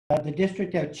the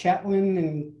district of Chetwynd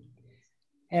and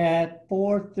at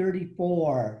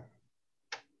 4:34.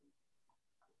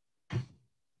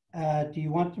 Do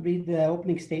you want to read the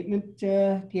opening statement,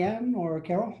 Deanne or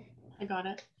Carol? I got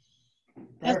it.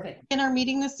 Perfect. In our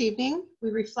meeting this evening,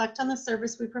 we reflect on the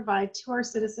service we provide to our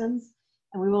citizens,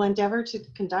 and we will endeavor to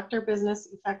conduct our business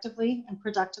effectively and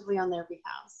productively on their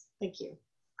behalf. Thank you.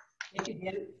 Thank you,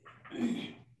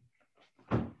 Deanne.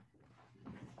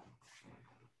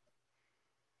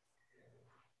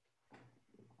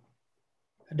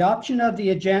 Adoption of the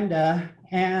agenda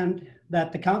and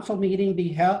that the council meeting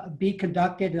be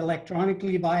conducted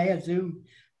electronically via Zoom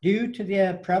due to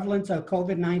the prevalence of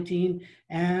COVID-19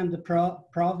 and the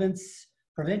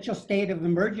provincial state of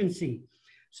emergency.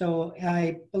 So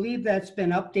I believe that's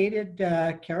been updated.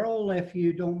 Carol, if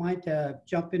you don't mind to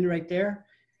jump in right there.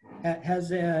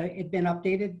 Has it been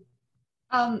updated?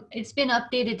 It's been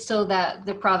updated so that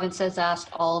the province has asked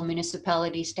all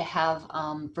municipalities to have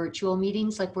virtual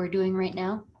meetings like we're doing right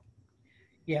now.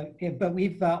 Yeah, but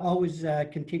we've always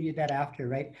continued that after,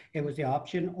 right? It was the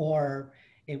option, or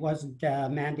it wasn't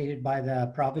mandated by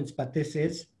the province, but this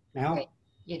is now? Right.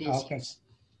 It is. Okay. Yes.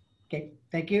 Okay,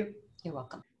 thank you. You're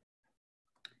welcome.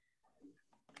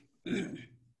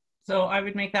 So I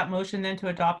would make that motion then to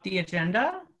adopt the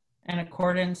agenda in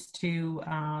accordance to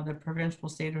the provincial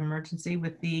state of emergency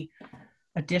with the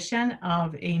addition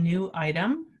of a new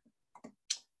item,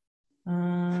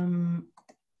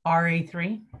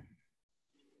 RA3.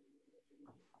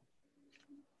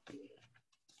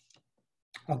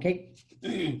 Okay.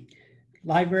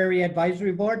 Library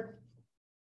Advisory Board,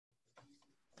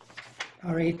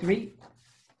 RA3.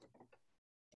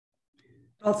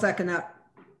 I'll second that.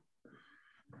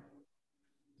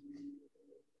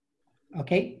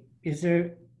 Okay, is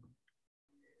there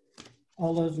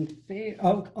all those in favor?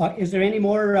 Oh, is there any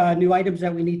more new items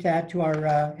that we need to add to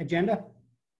our agenda?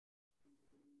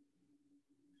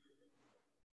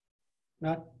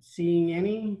 Not seeing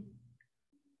any.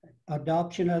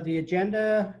 Adoption of the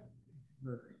agenda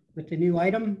with the new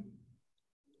item.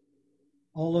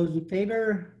 All those in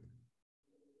favor?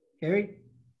 Carried.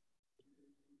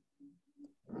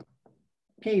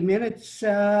 Okay, minutes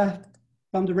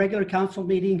from the regular council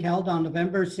meeting held on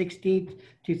November 16th,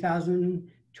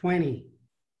 2020.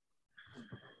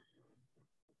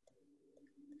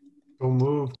 So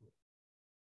moved.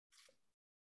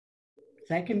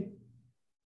 Second,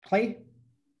 Clay?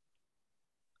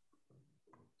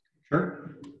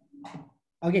 Sure.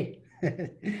 Okay.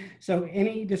 So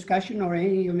any discussion or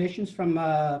any omissions from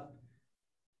on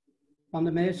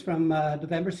the minutes from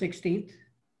November 16th?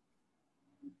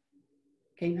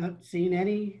 Okay, not seeing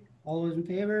any. All those in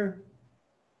favor?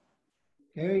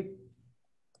 Carried.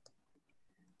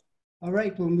 All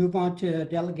right, we'll move on to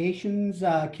delegations.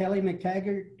 Kelly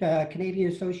McTaggart,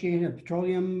 Canadian Association of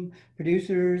Petroleum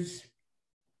Producers.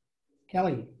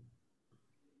 Kelly.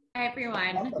 Hi,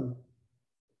 everyone. Welcome.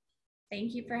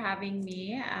 Thank you for having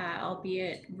me,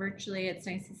 albeit virtually. It's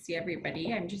nice to see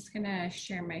everybody. I'm just going to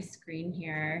share my screen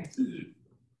here.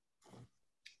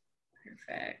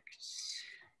 Perfect.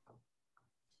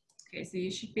 Okay, so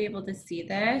you should be able to see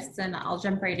this, and I'll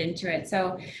jump right into it.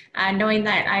 So knowing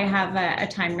that I have a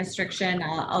time restriction,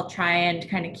 I'll try and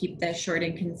kind of keep this short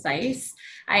and concise.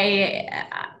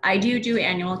 I do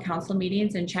annual council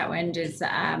meetings, and Chetwynd is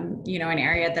you know, an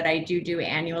area that I do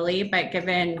annually, but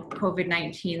given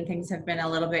COVID-19, things have been a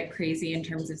little bit crazy in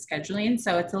terms of scheduling.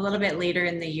 So it's a little bit later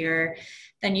in the year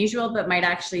than usual, but might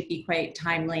actually be quite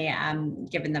timely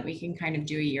given that we can kind of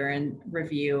do a year in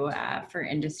review for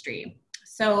industry.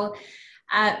 So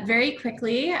very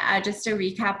quickly, just a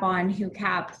recap on who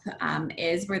CAP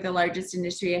is. We're the largest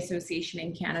industry association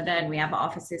in Canada, and we have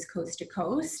offices coast to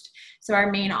coast. So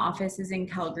our main office is in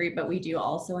Calgary, but we do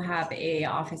also have an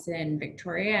office in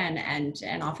Victoria and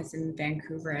an office in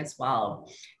Vancouver as well.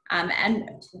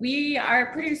 And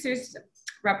our producers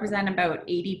represent about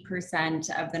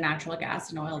 80% of the natural gas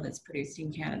and oil that's produced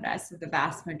in Canada, so the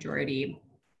vast majority.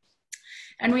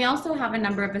 And we also have a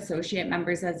number of associate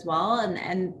members as well.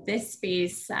 And this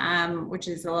space, which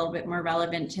is a little bit more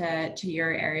relevant to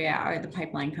your area, are the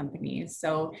pipeline companies.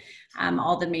 So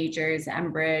all the majors,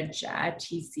 Enbridge,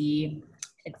 TC,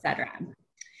 etc.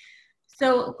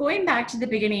 So going back to the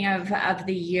beginning of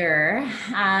the year,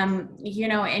 you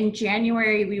know, in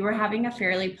January, we were having a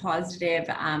fairly positive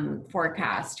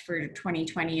forecast for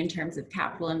 2020 in terms of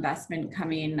capital investment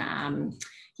coming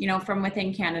you know, from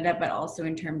within Canada, but also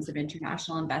in terms of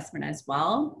international investment as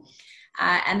well.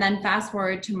 And then fast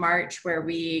forward to March, where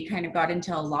we kind of got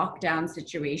into a lockdown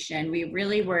situation. We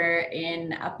really were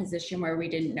in a position where we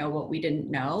didn't know what we didn't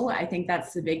know. I think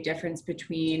that's the big difference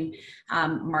between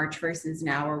March versus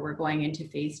now, where we're going into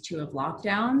phase 2 of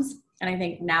lockdowns. And I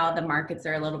think now the markets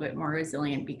are a little bit more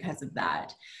resilient because of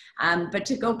that. But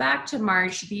to go back to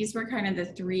March, these were kind of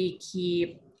the 3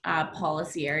 key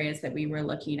policy areas that we were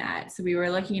looking at. So we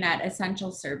were looking at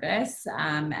essential service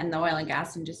and the oil and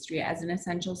gas industry as an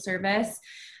essential service,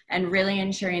 and really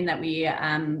ensuring that we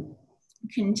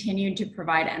continued to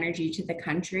provide energy to the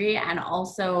country, and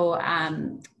also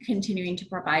continuing to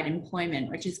provide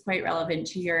employment, which is quite relevant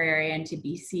to your area and to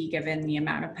BC, given the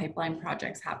amount of pipeline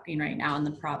projects happening right now in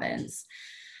the province.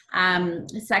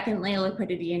 Secondly,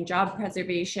 liquidity and job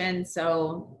preservation.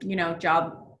 So, you know,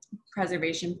 job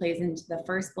preservation plays into the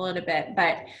first bullet a bit,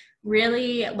 but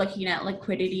really looking at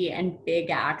liquidity and big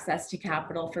access to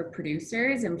capital for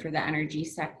producers and for the energy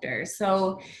sector.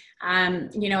 So,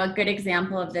 you know, a good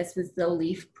example of this was the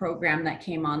LEAF program that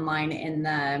came online in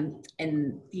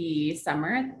the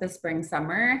summer, the spring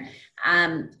summer.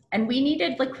 And we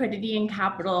needed liquidity and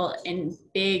capital in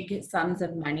big sums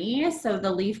of money. So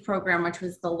the LEAF program, which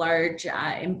was the large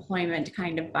employment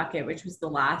kind of bucket, which was the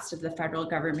last of the federal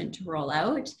government to roll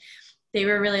out, they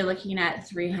were really looking at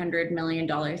 $300 million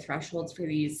thresholds for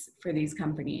these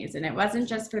companies. And it wasn't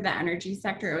just for the energy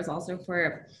sector, it was also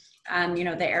for you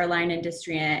know, the airline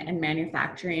industry and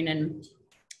manufacturing and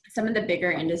some of the bigger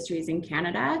industries in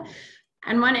Canada.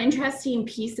 And one interesting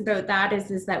piece about that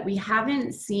is that we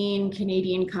haven't seen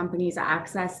Canadian companies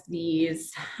access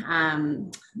these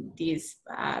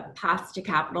paths to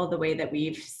capital the way that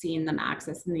we've seen them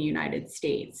access in the United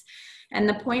States. And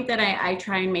the point that I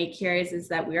try and make here is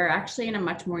that we are actually in a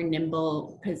much more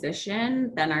nimble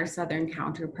position than our southern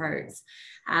counterparts.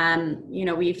 You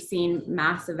know, we've seen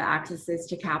massive accesses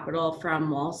to capital from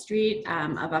Wall Street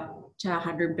of up to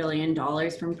 $100 billion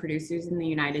from producers in the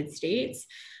United States.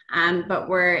 But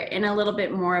we're in a little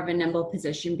bit more of a nimble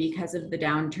position because of the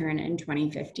downturn in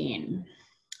 2015.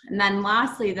 And then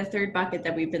lastly, the third bucket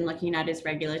that we've been looking at is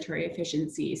regulatory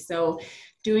efficiency. So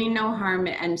doing no harm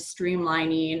and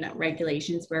streamlining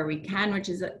regulations where we can, which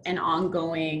is an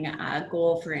ongoing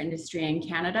goal for industry in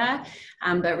Canada,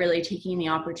 but really taking the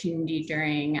opportunity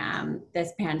during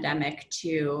this pandemic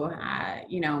to,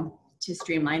 you know, to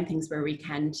streamline things where we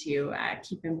can to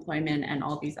keep employment and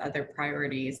all these other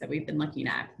priorities that we've been looking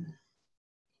at.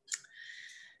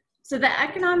 So the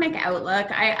economic outlook,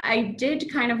 I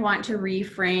did kind of want to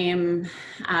reframe,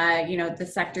 you know, the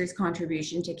sector's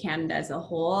contribution to Canada as a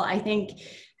whole. I think,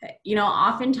 you know,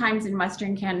 oftentimes in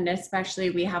Western Canada,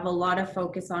 especially, we have a lot of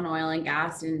focus on oil and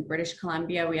gas. In British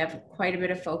Columbia, we have quite a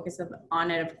bit of focus on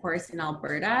it, of course, in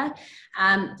Alberta,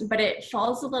 but it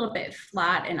falls a little bit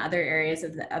flat in other areas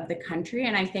of the country.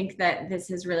 And I think that this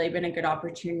has really been a good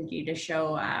opportunity to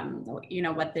show, you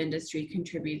know, what the industry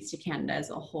contributes to Canada as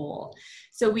a whole.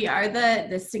 So we are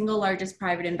the single largest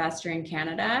private investor in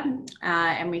Canada,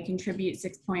 and we contribute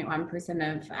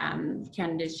 6.1% of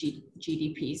Canada's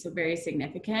GDP, so very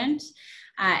significant.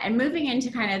 And moving into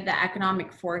kind of the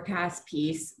economic forecast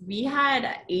piece, we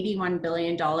had $81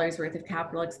 billion worth of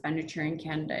capital expenditure in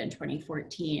Canada in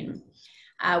 2014.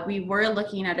 We were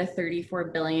looking at a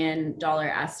 $34 billion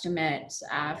estimate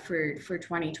for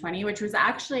 2020, which was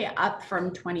actually up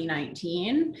from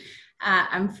 2019.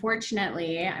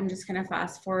 Unfortunately, I'm just going to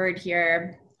fast forward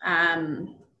here.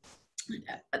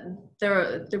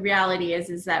 The reality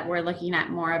is that we're looking at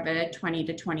more of a $20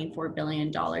 to $24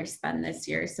 billion spend this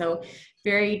year. So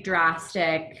very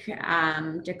drastic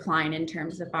decline in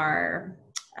terms of our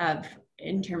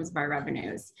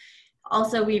revenues.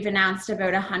 Also, we've announced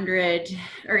about 100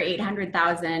 or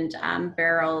 800,000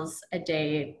 barrels a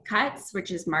day cuts,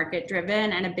 which is market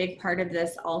driven. And a big part of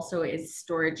this also is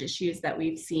storage issues that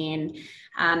we've seen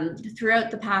throughout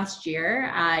the past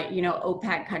year. You know,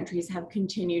 OPEC countries have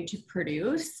continued to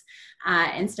produce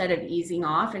instead of easing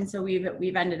off. And so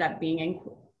we've ended up being in,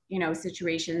 you know,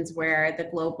 situations where the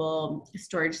global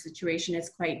storage situation is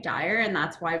quite dire. And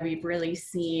that's why we've really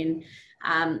seen,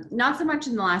 not so much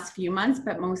in the last few months,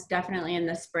 but most definitely in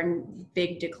the spring,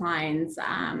 big declines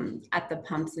at the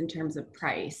pumps in terms of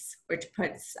price, which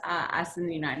puts us in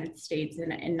the United States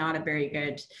in not a very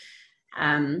good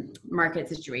market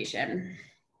situation.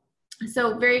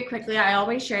 So very quickly, I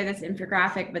always share this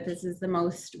infographic, but this is the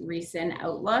most recent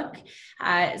outlook.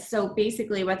 So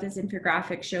basically what this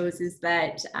infographic shows is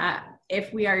that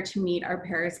if we are to meet our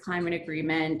Paris Climate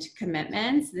Agreement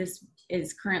commitments, this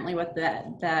is currently what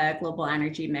the global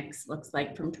energy mix looks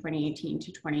like from 2018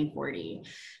 to 2040.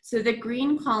 So the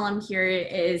green column here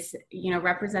is,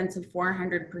 represents a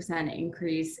 400%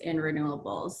 increase in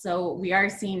renewables. So we are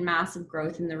seeing massive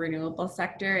growth in the renewable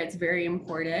sector. It's very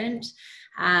important.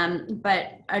 One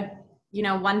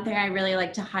thing I really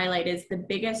like to highlight is the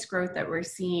biggest growth that we're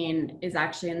seeing is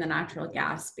actually in the natural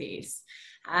gas space,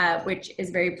 which is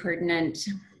very pertinent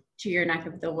to your neck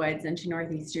of the woods and to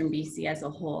northeastern BC as a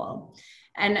whole.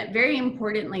 And very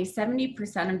importantly,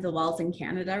 70% of the wells in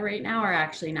Canada right now are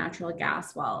actually natural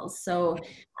gas wells. So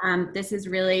this is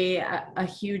really a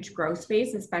huge growth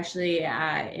space, especially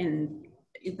in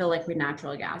the liquid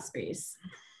natural gas space.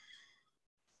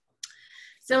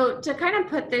 So to kind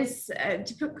of put this,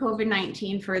 to put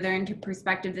COVID-19 further into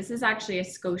perspective, this is actually a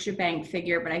Scotiabank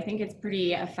figure, but I think it's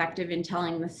pretty effective in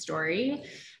telling the story.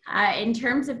 In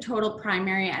terms of total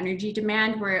primary energy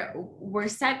demand, we're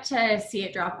set to see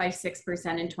it drop by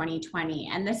 6% in 2020.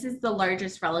 And this is the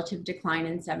largest relative decline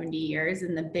in 70 years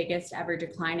and the biggest ever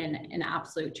decline in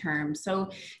absolute terms. So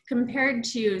compared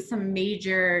to some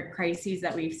major crises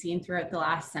that we've seen throughout the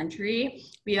last century,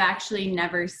 we've actually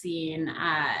never seen,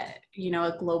 a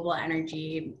global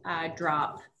energy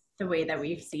drop the way that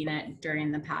we've seen it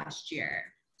during the past year.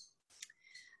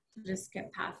 I'll just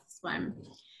skip past this one.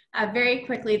 Very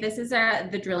quickly, this is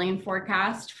the drilling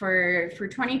forecast for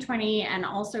 2020 and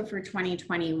also for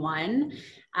 2021.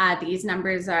 These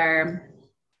numbers are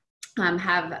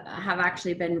have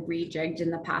actually been rejigged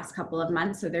in the past couple of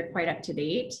months, so they're quite up to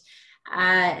date.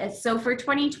 So for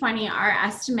 2020, our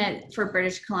estimate for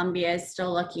British Columbia is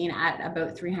still looking at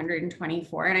about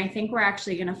 324, and I think we're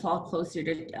actually going to fall closer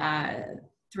to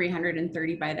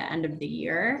 330 by the end of the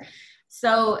year.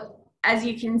 So as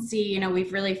you can see,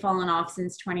 we've really fallen off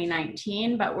since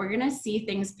 2019, but we're going to see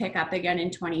things pick up again in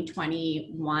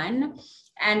 2021.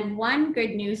 And one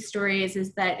good news story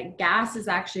is that gas is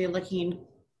actually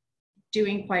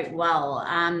doing quite well.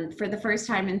 For the first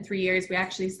time in 3 years, we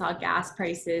actually saw gas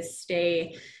prices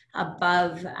stay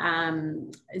above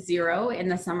zero in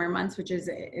the summer months, which is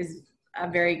a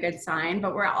very good sign,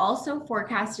 but we're also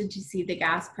forecasted to see the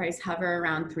gas price hover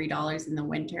around $3 in the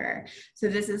winter. So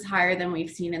this is higher than we've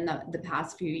seen in the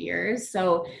past few years.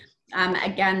 So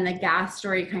again, the gas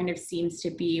story kind of seems to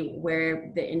be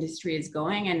where the industry is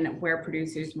going and where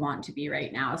producers want to be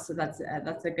right now. So that's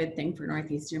a good thing for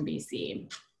northeastern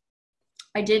BC.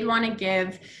 I did want to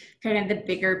give kind of the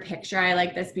bigger picture. I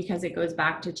like this because it goes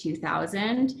back to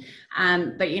 2000.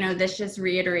 But this just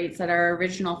reiterates that our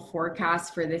original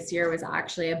forecast for this year was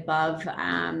actually above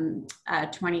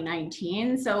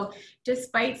 2019. So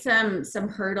despite some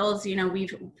hurdles,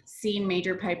 we've seen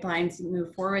major pipelines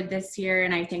move forward this year,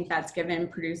 and I think that's given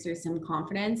producers some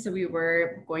confidence. So we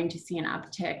were going to see an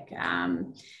uptick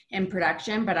in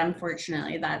production, but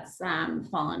unfortunately that's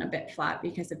fallen a bit flat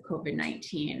because of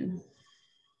COVID-19.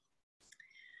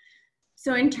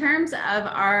 So in terms of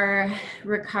our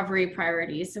recovery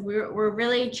priorities, so we're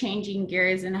really changing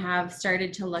gears and have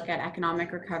started to look at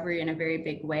economic recovery in a very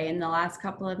big way in the last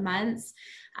couple of months.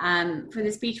 For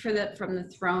the speech from the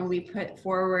throne, we put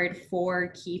forward 4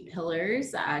 key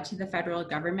pillars to the federal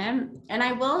government. And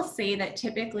I will say that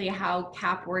typically how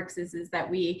CAP works is that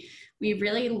we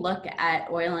really look at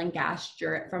oil and gas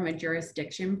from a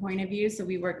jurisdiction point of view. So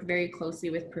we work very closely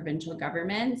with provincial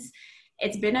governments.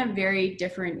 It's been a very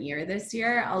different year this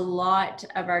year. A lot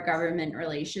of our government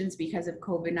relations, because of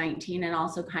COVID-19 and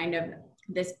also kind of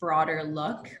this broader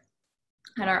look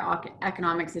at our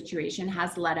economic situation,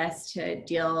 has led us to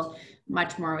deal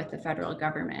much more with the federal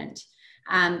government.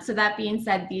 So that being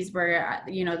said, these were,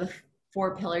 the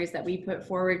 4 pillars that we put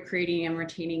forward: creating and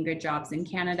retaining good jobs in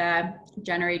Canada,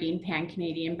 generating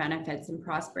pan-Canadian benefits and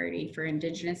prosperity for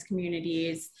Indigenous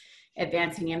communities,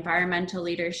 advancing environmental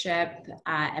leadership,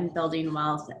 and building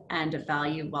wealth and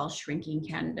value while shrinking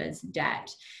Canada's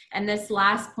debt. And this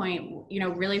last point,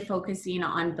 really focusing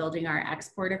on building our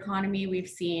export economy. We've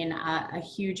seen a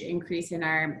huge increase in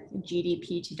our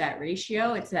GDP to debt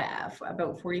ratio. It's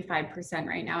about 45%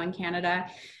 right now in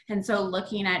Canada. And so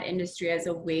looking at industry as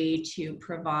a way to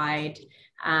provide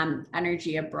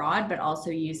energy abroad, but also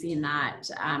using that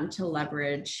to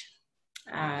leverage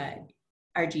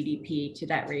our GDP to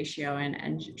debt ratio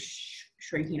and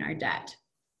shrinking our debt.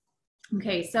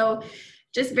 Okay, so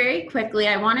just very quickly,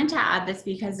 I wanted to add this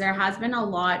because there has been a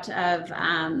lot of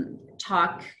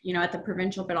talk, at the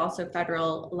provincial but also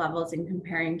federal levels in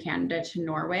comparing Canada to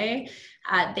Norway.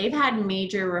 They've had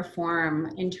major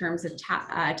reform in terms of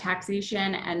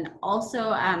taxation and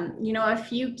also, a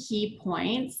few key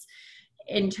points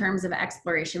in terms of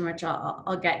exploration, which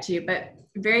I'll get to, but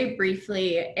very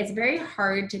briefly, it's very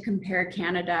hard to compare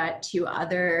Canada to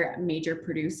other major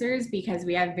producers because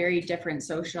we have very different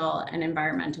social and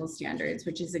environmental standards,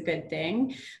 which is a good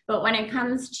thing. But when it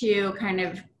comes to kind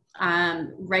of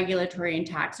regulatory and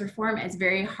tax reform, it's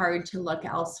very hard to look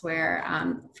elsewhere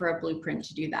for a blueprint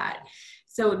to do that.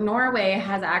 So Norway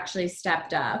has actually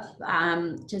stepped up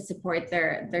to support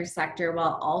their sector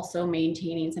while also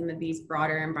maintaining some of these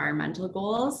broader environmental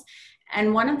goals.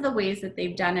 And one of the ways that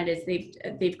they've done it is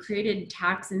they've created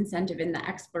tax incentive in the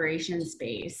exploration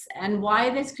space. And why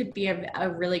this could be a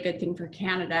really good thing for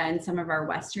Canada and some of our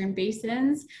Western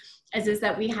basins is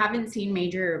that we haven't seen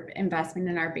major investment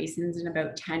in our basins in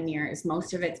about 10 years.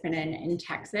 Most of it's been in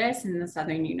Texas and the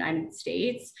southern United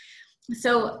States.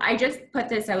 So I just put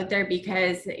this out there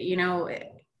because, you know,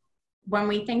 when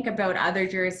we think about other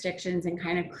jurisdictions and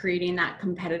kind of creating that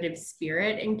competitive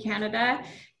spirit in Canada,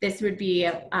 this would be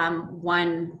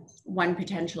one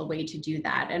potential way to do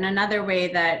that. And another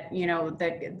way that, you know,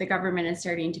 the government is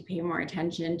starting to pay more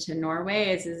attention to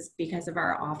Norway is because of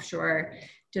our offshore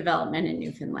development in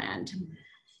Newfoundland.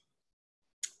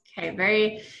 Okay,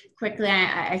 very quickly,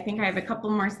 I think I have a couple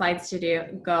more slides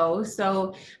to go.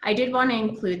 So I did want to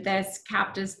include this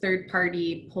CAPTA's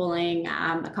third-party polling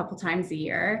a couple times a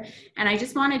year. And I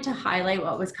just wanted to highlight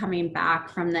what was coming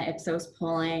back from the Ipsos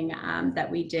polling that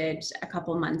we did a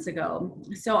couple months ago.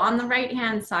 So on the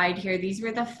right-hand side here, these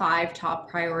were the 5 top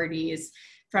priorities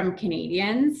from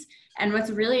Canadians. And what's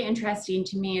really interesting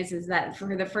to me is that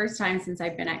for the first time since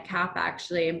I've been at CAP,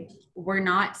 actually, we're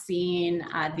not seeing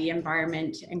the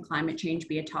environment and climate change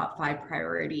be a top 5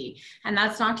 priority. And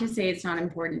that's not to say it's not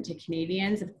important to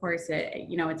Canadians. Of course,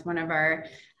 it's one of our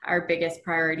biggest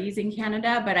priorities in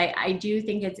Canada, but I do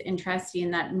think it's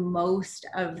interesting that most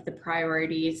of the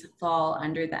priorities fall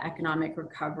under the economic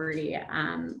recovery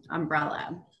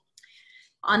umbrella.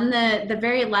 On the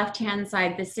very left-hand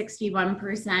side, the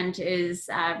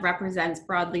 61% represents,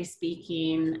 broadly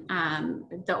speaking,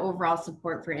 the overall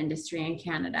support for industry in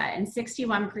Canada. And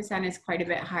 61% is quite a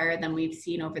bit higher than we've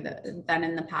seen than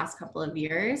in the past couple of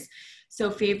years. So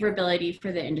favorability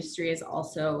for the industry is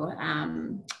also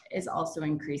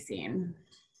increasing.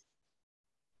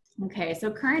 Okay,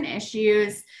 so current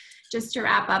issues. Just to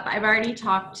wrap up, I've already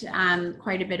talked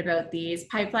quite a bit about these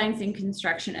pipelines in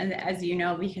construction, as you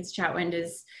know, because Chetwynd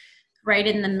is right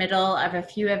in the middle of a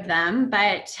few of them.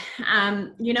 But,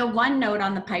 one note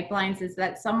on the pipelines is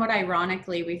that somewhat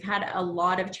ironically, we've had a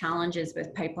lot of challenges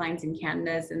with pipelines in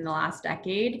Canada in the last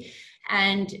decade.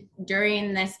 And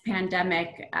during this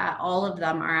pandemic, all of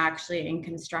them are actually in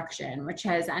construction, which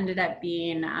has ended up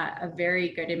being a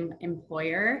very good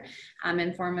employer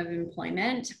in form of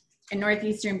employment. In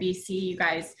northeastern BC, you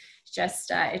guys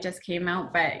it just came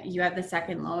out, but you have the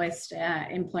second lowest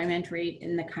employment rate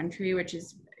in the country, which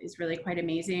is really quite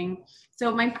amazing.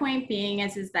 So my point being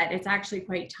is that it's actually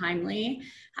quite timely.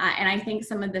 And I think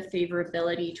some of the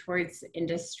favorability towards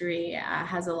industry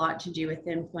has a lot to do with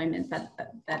the employment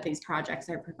that these projects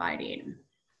are providing.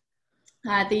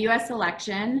 The US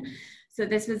election. So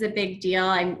this was a big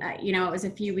deal. It was a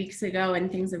few weeks ago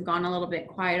and things have gone a little bit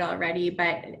quiet already,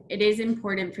 but it is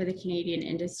important for the Canadian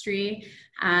industry.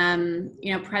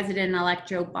 President-elect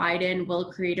Joe Biden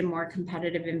will create a more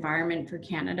competitive environment for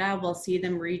Canada. We'll see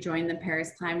them rejoin the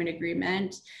Paris Climate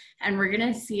Agreement. And we're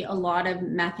gonna see a lot of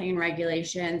methane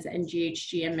regulations and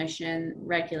GHG emission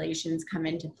regulations come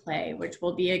into play, which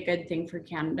will be a good thing for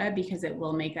Canada because it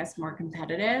will make us more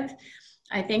competitive.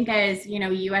 I think as,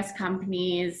 US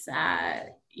companies,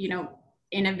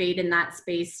 innovate in that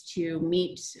space to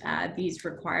meet these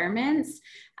requirements,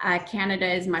 Canada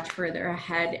is much further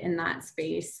ahead in that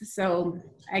space. So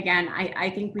again, I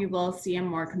think we will see a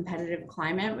more competitive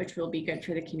climate, which will be good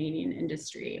for the Canadian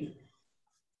industry.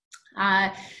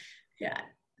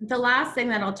 The last thing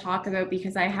that I'll talk about,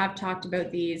 because I have talked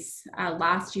about these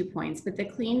last 2 points, but the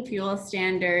Clean Fuel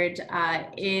Standard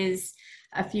is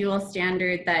a fuel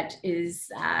standard that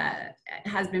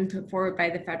has been put forward by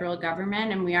the federal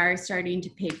government, and we are starting to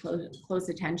pay close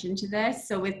attention to this.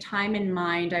 So with time in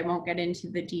mind, I won't get into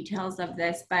the details of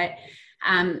this, but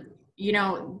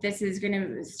this is going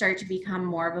to start to become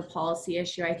more of a policy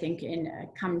issue, I think,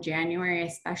 come January,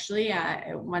 especially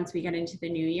once we get into the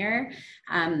new year.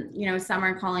 Some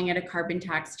are calling it a carbon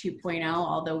tax 2.0,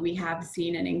 although we have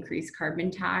seen an increased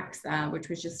carbon tax, which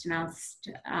was just announced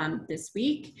this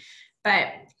week. But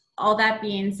all that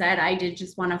being said, I did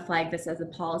just want to flag this as a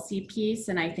policy piece,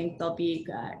 and I think there'll be,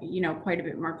 quite a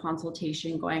bit more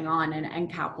consultation going on,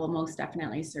 and CAP will most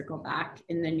definitely circle back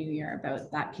in the new year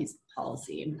about that piece of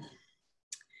policy.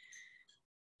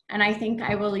 And I think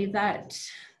I will leave that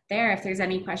there, if there's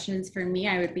any questions for me,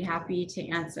 I would be happy to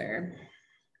answer.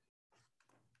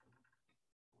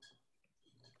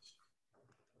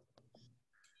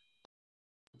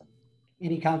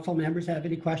 Any council members have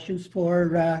any questions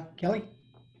for Kelly?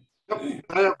 Yep,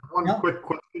 I have one Yeah. quick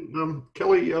question.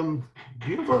 Kelly, do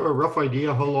you have a rough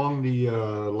idea how long the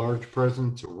large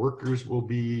presence of workers will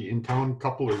be in town?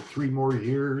 Couple or 3 more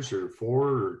years, or 4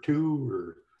 or 2,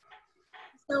 or?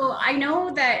 So I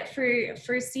know that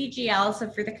for CGL, so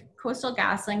for the Coastal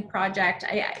GasLink project,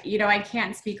 I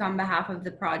can't speak on behalf of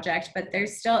the project, but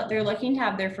they're looking to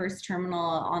have their first terminal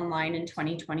online in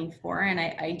 2024, and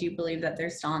I do believe that they're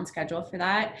still on schedule for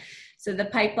that. So the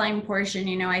pipeline portion,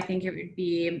 I think it would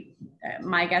be,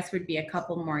 my guess would be a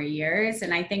couple more years.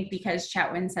 And I think because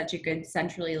Chetwynd's such a good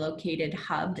centrally located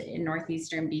hub in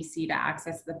northeastern BC to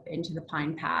access into the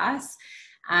Pine Pass,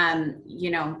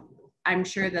 I'm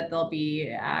sure that there'll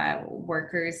be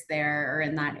workers there or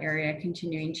in that area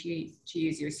continuing to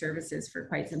use your services for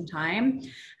quite some time.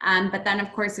 But then,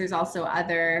 of course, there's also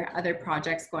other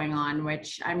projects going on,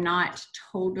 which I'm not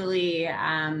totally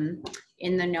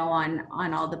in the know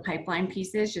on all the pipeline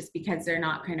pieces, just because they're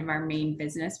not kind of our main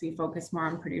business. We focus more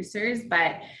on producers.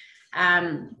 But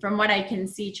from what I can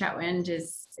see, Chetwynd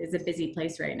is a busy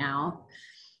place right now.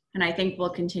 And I think will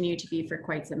continue to be for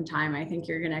quite some time. I think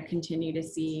you're going to continue to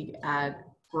see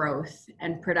growth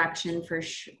and production for,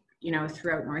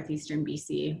 throughout northeastern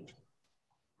BC.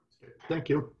 Thank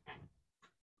you.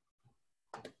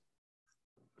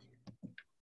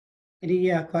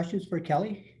 Any questions for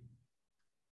Kelly?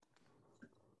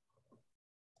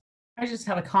 I just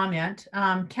have a comment.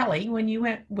 Kelly, when you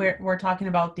we're talking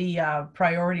about the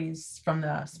priorities from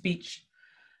the speech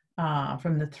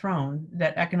from the throne,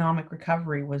 that economic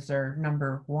recovery was their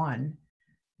number 1,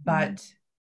 but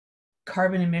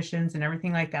carbon emissions and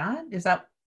everything like that, is that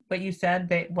what you said?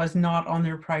 That was not on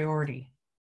their priority?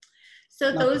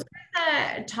 So those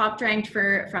are the top ranked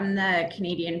from the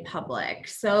Canadian public.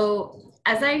 So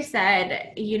as I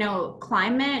said,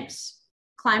 climate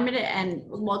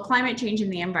change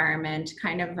and the environment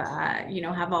kind of,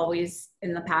 have always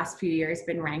in the past few years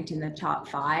been ranked in the top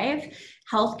 5.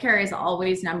 Healthcare is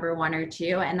always number 1 or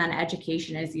 2. And then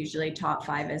education is usually top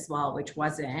 5 as well, which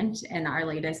wasn't in our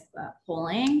latest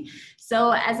polling.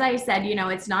 So as I said,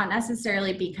 it's not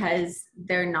necessarily because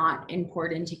they're not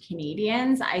important to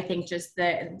Canadians. I think just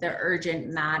the urgent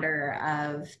matter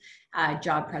of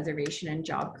job preservation and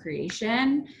job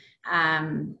creation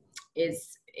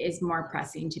is more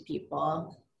pressing to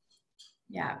people.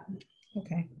 Yeah.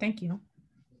 Okay, thank you.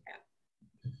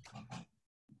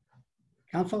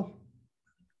 Council,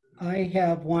 I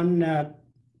have one.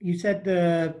 You said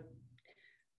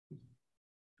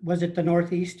was it the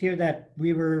Northeast here that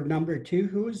we were number 2?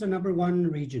 Who was the number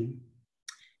 1 region?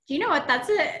 Do you know what? That's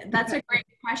a great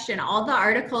question. All the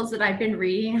articles that I've been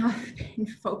reading have been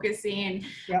focusing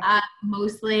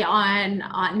mostly on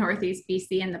Northeast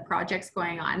BC and the projects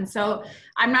going on. So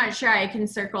I'm not sure I can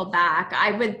circle back.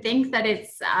 I would think that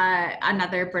it's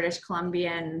another British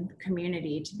Columbian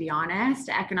community, to be honest.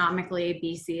 Economically,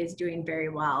 BC is doing very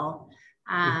well.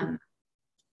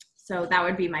 So that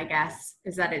would be my guess,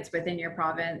 is that it's within your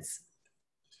province.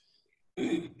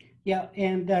 Yeah,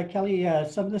 and Kelly,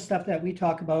 some of the stuff that we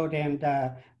talk about and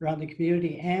around the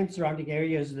community and surrounding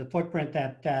areas, the footprint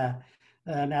that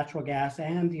natural gas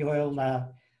and the oil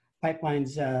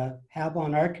pipelines have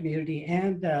on our community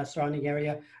and surrounding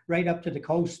area, right up to the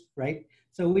coast, right?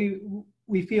 So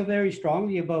we feel very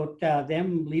strongly about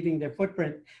them leaving their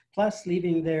footprint, plus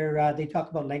leaving their, they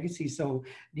talk about legacy. So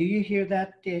do you hear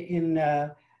that in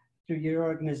through your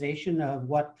organization of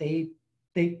what they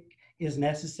think is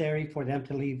necessary for them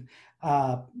to leave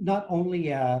not only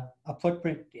a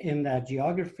footprint in the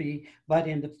geography, but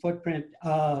in the footprint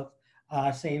of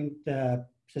saying the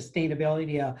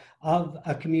sustainability of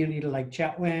a community like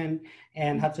Chetwynd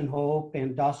and Hudson Hope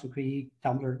and Dawson Creek,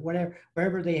 Tumbler,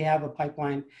 wherever they have a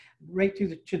pipeline right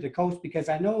to the coast? Because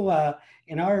I know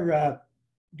in our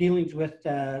dealings with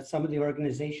some of the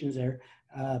organizations there,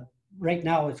 right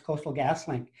now it's Coastal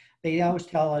GasLink. They always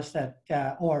tell us that,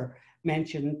 or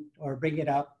mention or bring it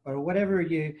up, or whatever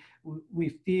we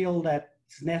feel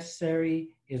that's necessary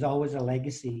is always a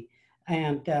legacy.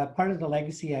 And part of the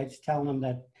legacy, I just tell them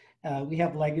that we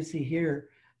have legacy here.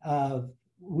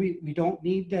 We don't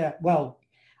need well,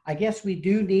 I guess we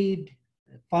do need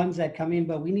funds that come in,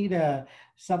 but we need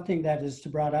something that is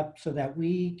brought up so that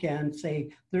we can say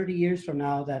 30 years from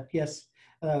now that yes,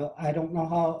 I don't know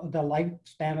how the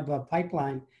lifespan of a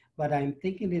pipeline, but I'm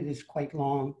thinking it is quite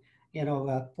long.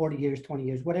 40 years, 20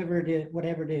 years, whatever it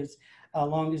is, as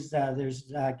long as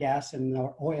there's gas and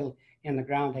oil in the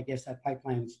ground, I guess that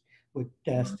pipeline's would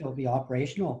still be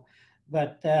operational.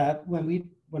 But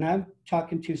when I'm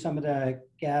talking to some of the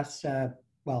gas,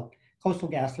 Coastal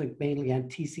GasLink mainly and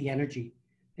TC Energy,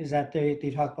 is that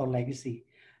they talk about legacy.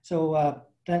 So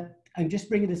that I'm just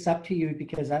bringing this up to you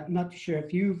because I'm not sure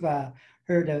if you've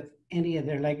heard of any of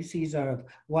their legacies or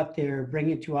what they're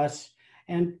bringing to us.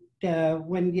 And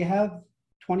when you have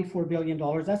 $24 billion,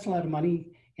 that's a lot of money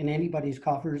in anybody's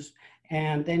coffers.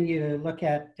 And then you look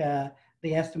at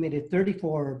the estimated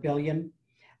 34 billion.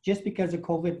 Just because of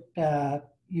COVID,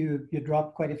 you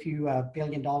dropped quite a few $1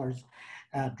 billion.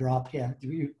 Dropped, yeah.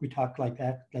 We talk like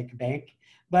that, like a bank.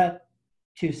 But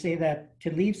to say that, to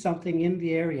leave something in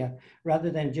the area rather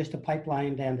than just a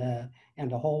pipeline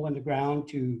and a hole in the ground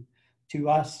to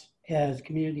us as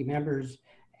community members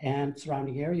and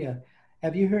surrounding area.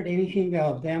 Have you heard anything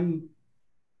of them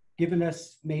giving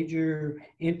us major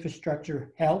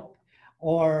infrastructure help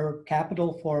or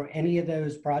capital for any of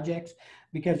those projects?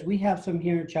 Because we have some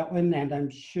here in Chetwynd, and I'm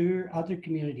sure other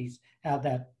communities have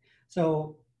that.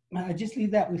 So I just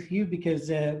leave that with you, because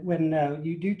when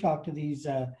you do talk to these,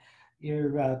 the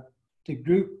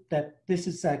group, that this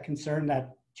is a concern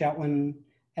that Chetwynd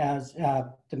has,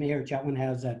 the mayor of Chetwynd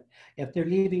has, that if they're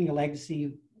leaving a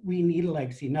legacy, we need a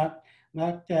legacy, not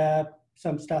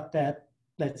some stuff that,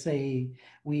 let's say,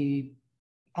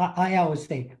 I always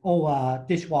say,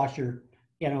 dishwasher,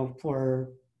 for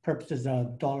purposes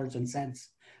of dollars and cents.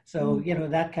 So,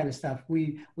 that kind of stuff.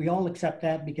 We all accept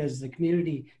that because the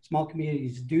community, small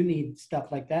communities do need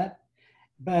stuff like that.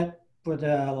 But for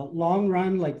the long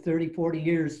run, like 30, 40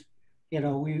 years,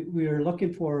 we are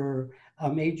looking for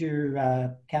a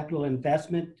major capital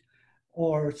investment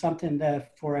or something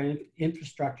that for an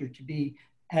infrastructure to be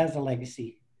as a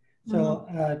legacy. So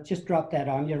just drop that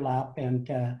on your lap, and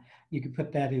you can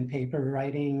put that in paper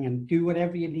writing and do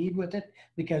whatever you need with it,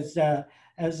 because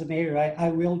as the mayor, I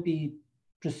will be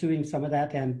pursuing some of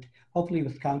that, and hopefully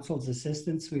with council's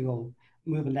assistance, we will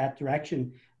move in that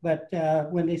direction. But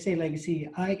when they say legacy,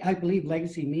 I believe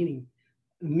legacy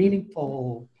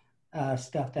meaningful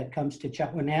stuff that comes to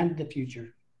Chetwynd and the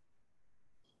future.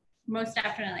 Most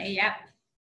definitely, yep.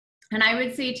 And I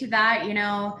would say to that,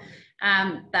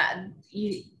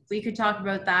 we could talk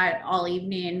about that all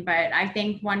evening, but I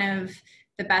think one of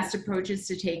the best approaches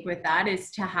to take with that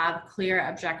is to have clear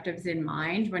objectives in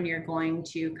mind when you're going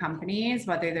to companies,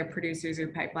 whether they're producers or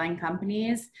pipeline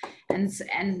companies. And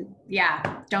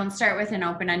yeah, don't start with an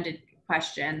open-ended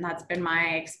question. That's been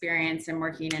my experience in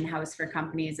working in-house for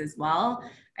companies as well.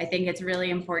 I think it's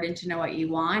really important to know what you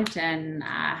want and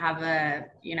have a,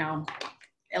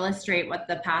 illustrate what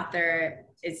the path there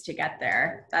is to get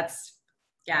there. That's,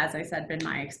 yeah, as I said, been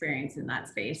my experience in that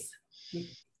space.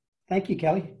 Thank you,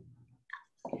 Kelly.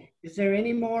 Is there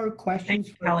any more questions?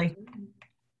 Thanks, Kelly.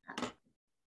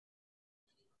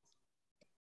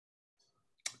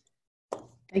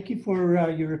 Thank you for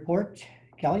your report,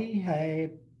 Kelly.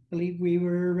 I believe we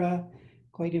were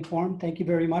quite informed. Thank you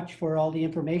very much for all the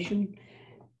information.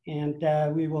 And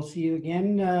we will see you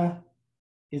again.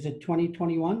 Is it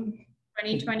 2021?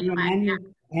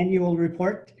 2021. Annual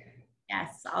report.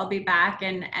 Yes, I'll be back,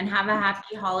 and have a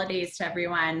happy holidays to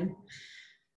everyone.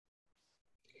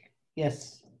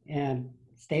 Yes, and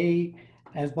stay,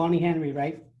 as Bonnie Henry,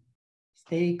 right?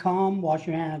 Stay calm, wash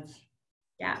your hands.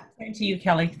 Yeah. Same to you,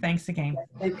 Kelly. Thanks again.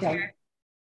 Thanks, Kelly.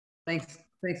 Thanks,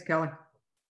 Kelly.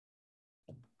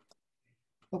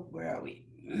 Oh, where are we?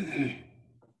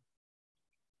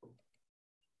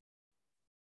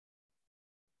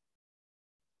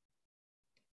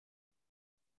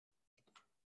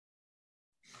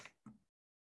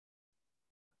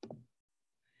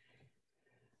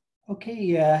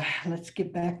 Okay, let's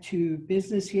get back to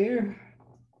business here.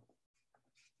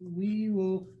 We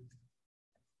will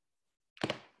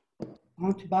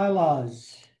on to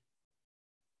bylaws.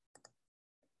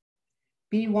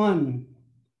 B1,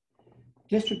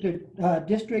 District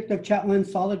of Chetwynd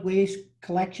Solid Waste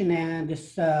Collection and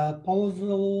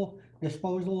Disposal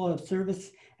of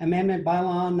Service Amendment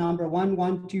Bylaw number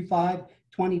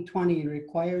 1125/2020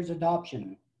 requires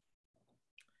adoption.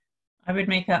 I would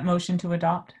make that motion to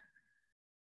adopt.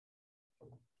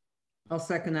 I'll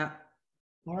second that.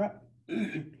 All right.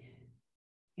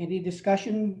 Any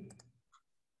discussion?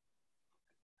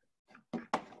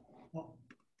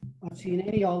 Not seeing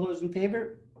any. All those in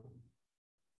favor?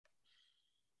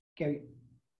 Carry.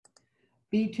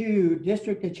 B2,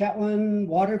 District of Chetwynd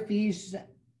Water Fees,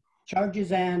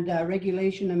 Charges and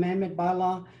Regulation Amendment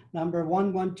Bylaw number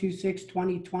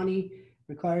 1126/2020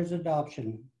 requires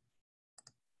adoption.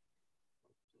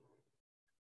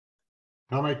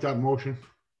 I'll make that motion.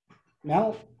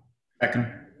 Mel? Second.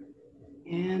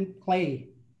 And Clay,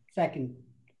 second.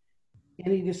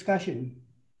 Any discussion?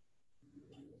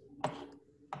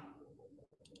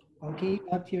 Okay,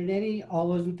 not hearing any. All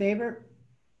those in favor?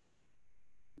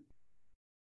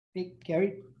 Okay,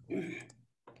 carried.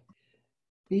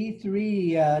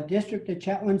 B3, District of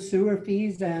Chetwynd Sewer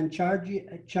Fees and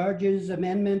Charges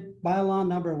Amendment Bylaw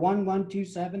number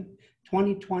 1127,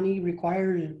 2020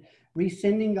 requires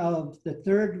rescinding of the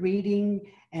third reading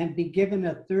and be given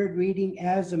a third reading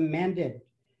as amended.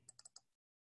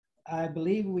 I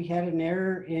believe we had an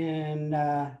error in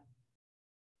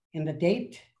the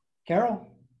date. Carol?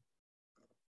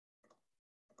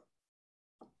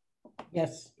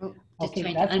 Yes. Just Okay,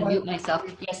 trying to that's why- unmute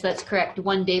myself. Yes, that's correct.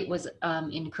 One date was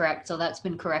incorrect, so that's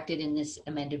been corrected in this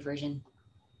amended version.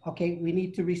 Okay, we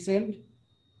need to rescind.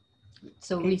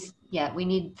 So Okay. yeah, we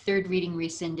need third reading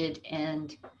rescinded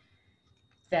and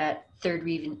that third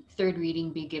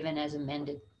reading be given as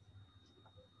amended.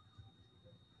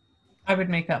 I would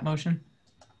make that motion.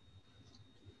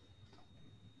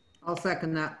 I'll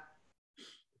second that.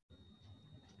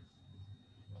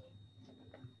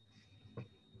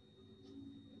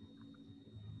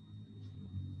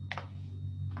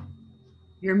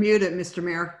 You're muted, Mr.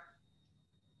 Mayor.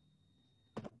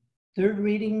 Third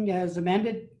reading as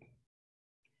amended.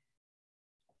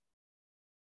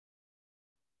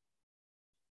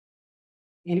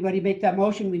 Anybody make that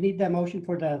motion? We need that motion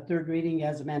for the third reading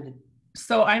as amended.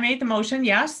 So I made the motion,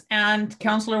 yes, and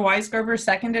Councillor Weisgerber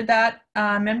seconded that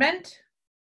amendment?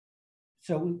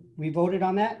 So we voted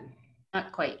on that?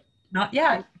 Not quite. Not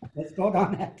yet. Let's vote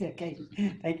on that. Okay,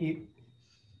 thank you.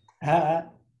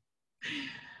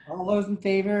 All those in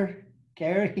favor?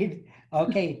 Carried.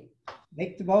 Okay,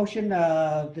 make the motion.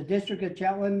 The District of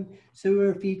Chetwynd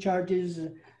Sewer Fee Charges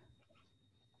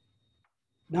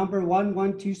number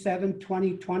 1127,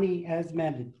 2020 as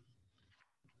amended.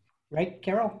 Right,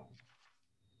 Carol?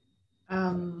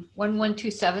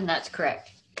 1127, that's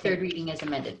correct. Third reading as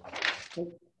amended.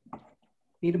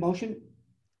 Need a motion?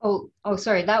 Oh,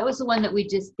 sorry, that was the one that we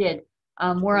just did.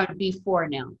 We're on B4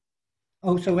 now.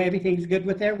 Oh, so everything's good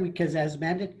with there because as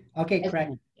amended? Okay, As correct.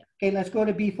 amended, yeah. Okay, let's go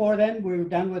to B4 then. We're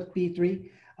done with B3.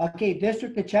 Okay,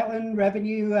 District of Chetwynd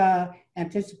Revenue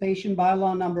Anticipation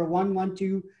Bylaw number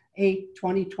 1128,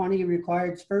 2020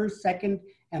 requires first, second,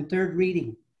 and third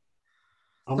reading.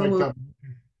 I'll So make moved.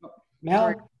 that.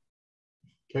 Mel,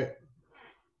 Okay.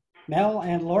 Mel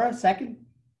and Laura, second?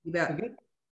 You We're bet. good?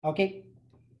 Okay.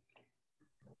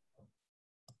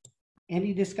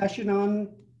 Any discussion on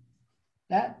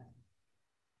that?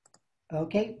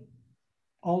 Okay.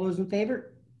 All those in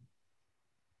favor?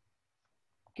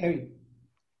 Carried.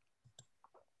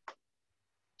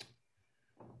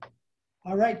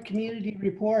 All right, community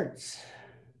reports.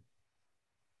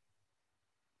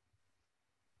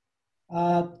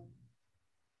 I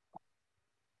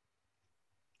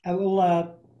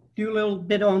will do a little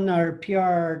bit on our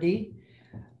PRRD,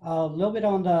 a little bit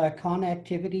on the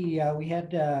connectivity.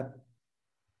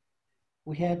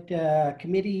 We had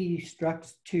committee struck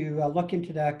to look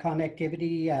into the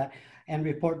connectivity and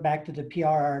report back to the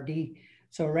PRRD.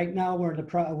 So right now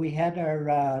we had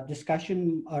our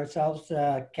discussion ourselves,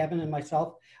 Kevin and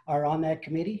myself are on that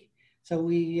committee. So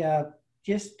we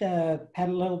just had a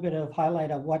little bit of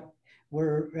highlight of what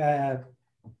we're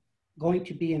going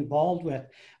to be involved with.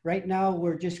 Right now,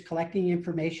 we're just collecting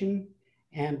information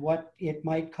and what it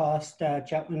might cost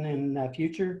Chetwynd in the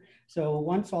future. So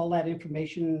once all that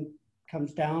information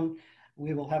comes down,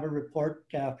 we will have a report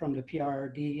from the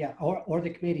PRRD or the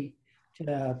committee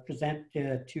to present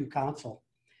to council.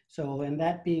 So, and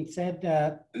that being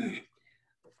said,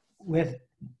 with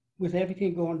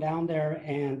everything going down there,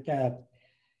 and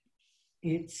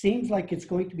it seems like it's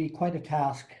going to be quite a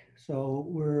task. So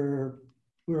we're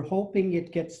hoping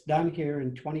it gets done here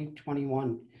in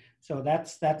 2021. So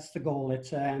that's the goal.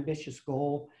 It's an ambitious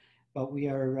goal, but we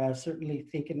are certainly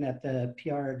thinking that the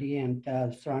PRRD and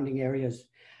surrounding areas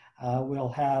will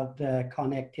have the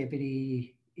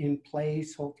connectivity in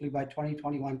place, hopefully by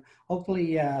 2021.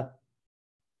 Hopefully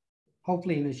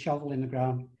in a shovel in the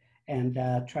ground and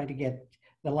try to get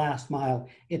the last mile.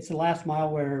 It's the last mile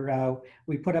where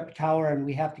we put up a tower and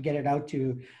we have to get it out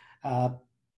to,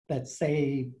 let's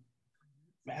say,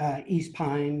 East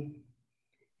Pine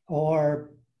or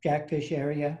Jackfish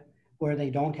area where they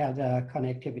don't have the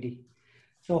connectivity.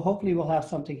 So hopefully we'll have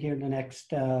something here in the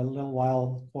next little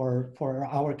while for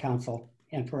our council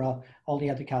and for all the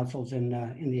other councils in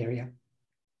the area.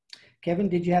 Kevin,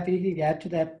 did you have anything to add to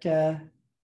that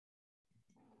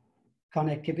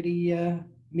connectivity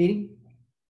meeting?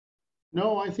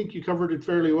 No, I think you covered it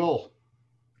fairly well.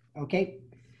 Okay.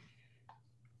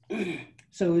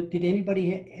 So did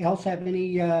anybody else have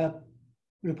any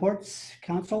reports,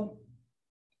 council?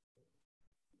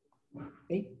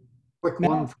 Okay. Quick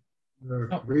Mel? one from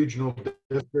the regional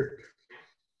district.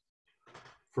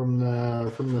 From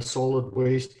the solid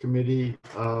waste committee,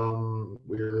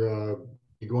 we're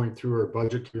going through our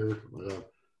budget here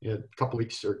in a couple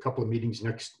weeks or a couple of meetings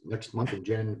next month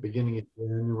in beginning of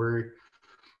January.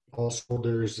 Also,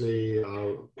 there's a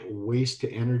waste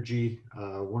to energy.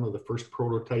 One of the first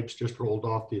prototypes just rolled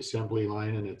off the assembly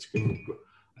line, and it's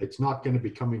not going to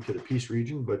be coming to the Peace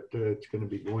region, but it's going to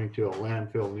be going to a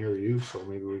landfill near you. So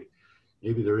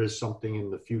maybe there is something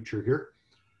in the future here.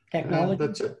 Technology?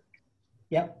 That's it.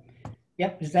 Yep.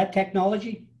 Yep. Is that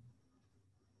technology?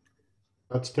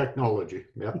 That's technology.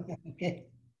 Yep. Okay.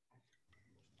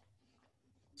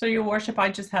 So, Your Worship, I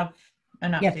just have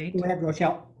an Yes, update. go ahead,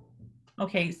 Rochelle.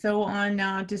 Okay, so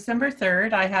on December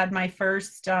 3rd, I had my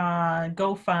first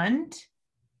GoFund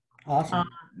Awesome.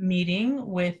 meeting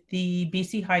with the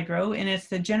BC Hydro, and it's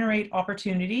the Generate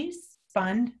Opportunities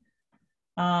Fund.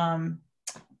 Councillor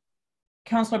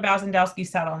Bazandowski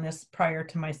sat on this prior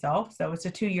to myself, so it's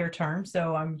a 2-year term,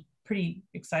 so I'm pretty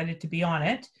excited to be on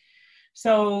it.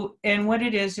 So, and what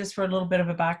it is, just for a little bit of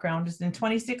a background, is in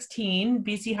 2016,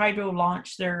 BC Hydro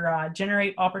launched their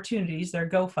Generate Opportunities, their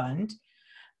GoFund.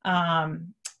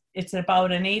 It's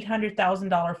about an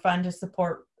 $800,000 fund to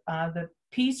support the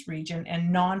Peace region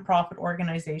and nonprofit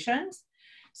organizations.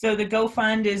 So the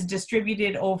GoFund is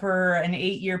distributed over an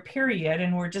 8-year period,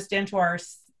 and we're just into our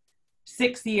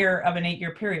 6th year of an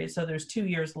 8-year period. So there's 2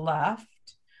 years left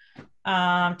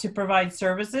to provide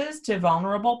services to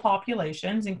vulnerable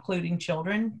populations, including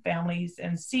children, families,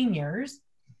 and seniors.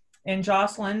 And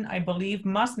Jocelyn, I believe,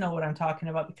 must know what I'm talking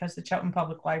about because the Chetwynd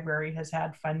Public Library has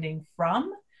had funding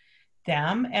from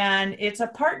them. And it's a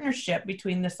partnership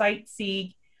between the Site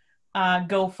C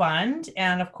GoFund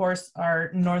and, of course,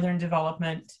 our Northern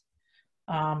Development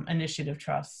Initiative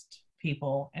Trust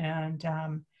people. And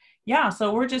yeah,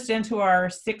 so we're just into our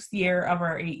 6th year of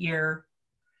our 8-year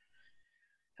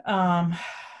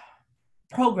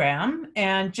program,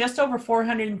 and just over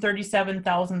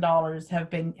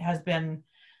 $437,000 has been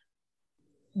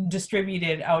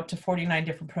distributed out to 49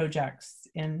 different projects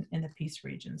in the Peace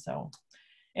region. So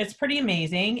it's pretty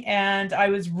amazing, and I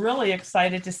was really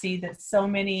excited to see that so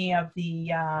many of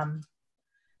the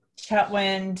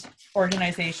Chetwynd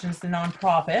organizations, the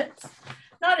nonprofits,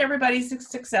 not everybody's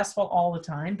successful all the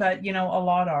time, but you know, a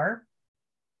lot are.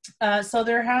 So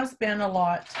there has been a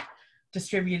lot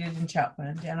distributed in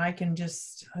Chetwynd, and I can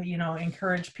just, you know,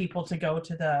 encourage people to go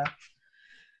to the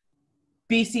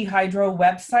BC Hydro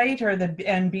website or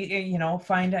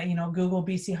find out, you know, Google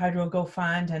BC Hydro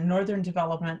GoFund, and Northern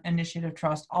Development Initiative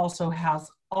Trust also has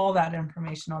all that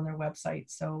information on their website.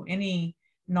 So any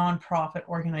nonprofit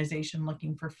organization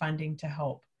looking for funding to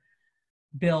help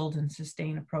build and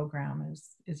sustain a program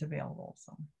is available.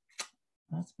 So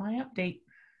that's my update.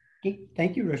 Okay.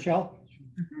 Thank you, Rochelle.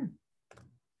 Mm-hmm.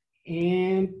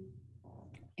 And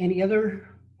any other?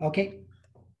 Okay.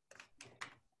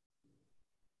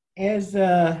 As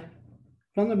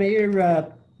from the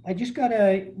mayor, we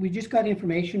just got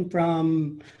information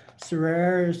from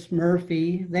Sorare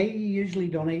Murphy. They usually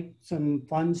donate some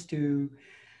funds to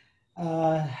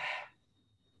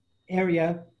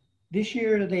area. This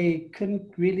year they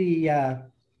couldn't really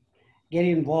get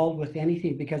involved with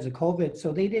anything because of COVID.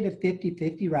 So they did a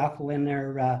 50-50 raffle in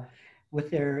their with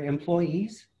their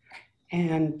employees,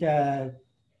 and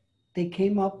they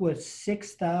came up with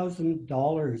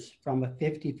 $6,000 from a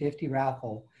 50-50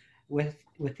 raffle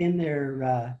within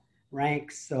their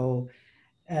ranks. So,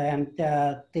 and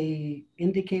they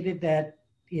indicated that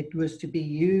it was to be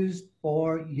used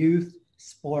for youth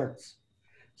sports.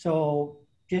 So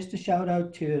just a shout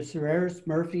out to Sorare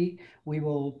Murphy. We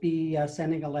will be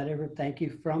sending a letter of thank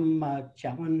you from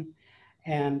Chetwynd,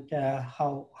 and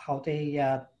how they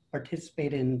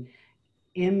participate in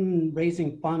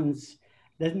raising funds.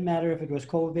 Doesn't matter if it was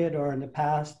COVID or in the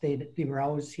past, they were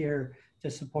always here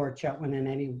to support Chetwynd in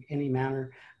any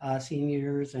manner,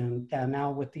 seniors, and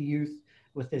now with the youth,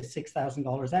 with the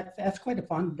 $6,000. That's quite a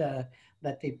fund that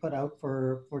they put out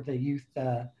for the youth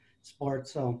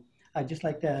sports. So I'd just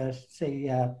like to say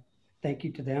thank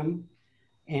you to them,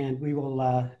 and we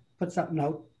will put something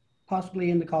out,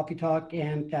 possibly in the coffee talk,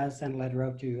 and send a letter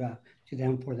out to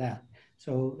them for that.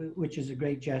 So, which is a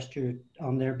great gesture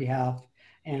on their behalf,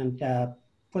 and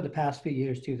for the past few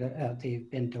years too, that they've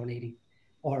been donating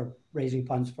or raising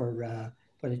funds for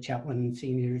the Chetwynd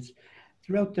seniors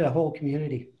throughout the whole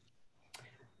community.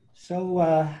 So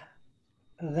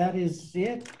that is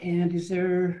it. And is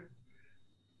there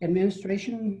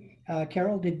administration?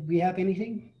 Carol, did we have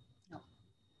anything? No.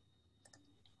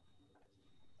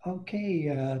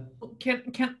 Okay.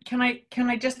 Can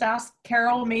I just ask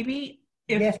Carol, maybe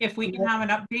Yes. if we can have an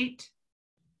update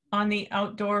on the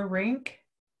outdoor rink.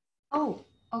 Oh,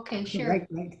 okay, sure. Right,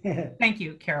 right. Thank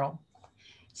you, Carol.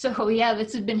 So yeah,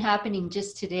 this has been happening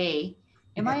just today.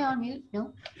 Am I on mute?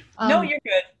 No? No, you're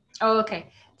good. Oh, okay.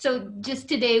 So just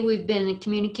today, we've been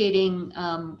communicating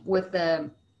with the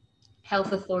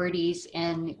health authorities,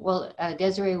 and well,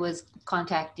 Desiree was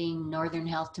contacting Northern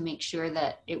Health to make sure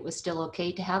that it was still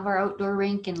okay to have our outdoor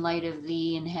rink in light of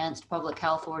the enhanced public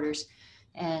health orders.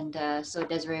 And so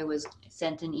Desiree was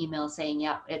sent an email saying,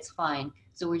 yeah, it's fine.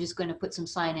 So we're just going to put some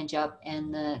signage up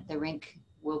and the rink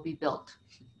will be built.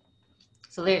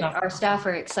 So our staff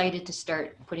are excited to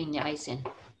start putting the ice in.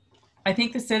 I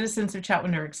think the citizens of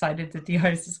Chetwynd are excited that the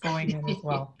ice is going in as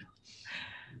well.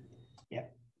 Yeah.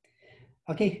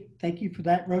 Okay, thank you for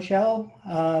that, Rochelle.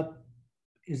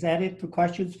 Is that it for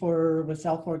questions for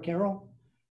myself or Carol?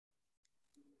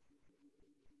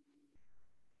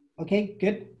 Okay,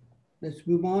 good. Let's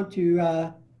move on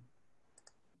to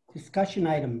discussion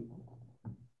item.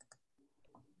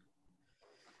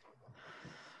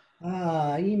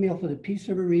 Email for the Peace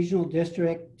River Regional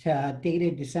District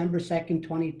dated December 2nd,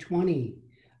 2020.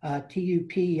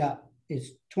 TUP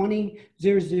is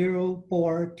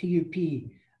 20004 TUP,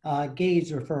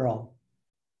 Gaze referral.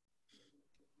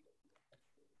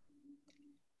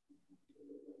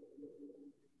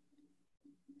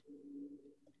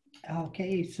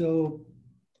 Okay, so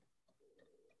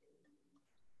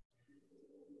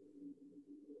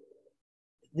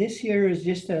this here is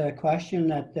just a question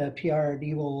that the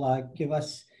PRD will give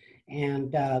us,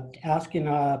 and asking,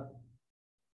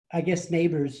 I guess,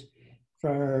 neighbors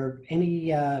for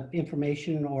any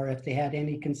information or if they had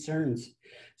any concerns.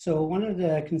 So one of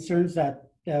the concerns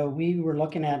that we were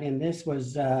looking at in this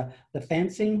was the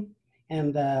fencing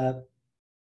and the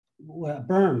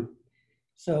berm.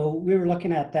 So we were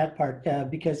looking at that part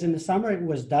because in the summer it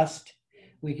was dust.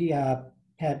 We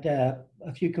had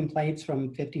a few complaints from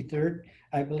 53rd,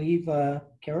 I believe,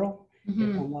 Carol, if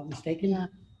I'm not mistaken. Yeah.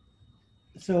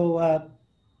 So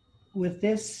with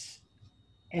this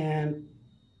and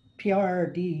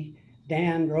PRD,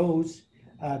 Dan Rose,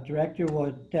 director,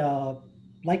 would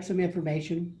like some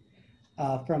information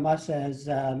from us as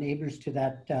neighbors to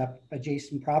that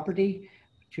adjacent property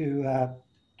to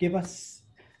give us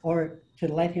or to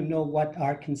let him know what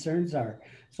our concerns are.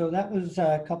 So that was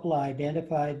a couple of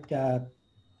identified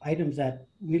items that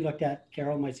we looked at,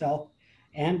 Carol, myself,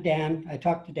 and Dan. I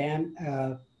talked to Dan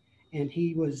and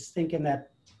he was thinking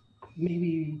that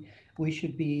maybe we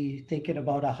should be thinking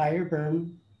about a higher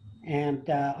berm, and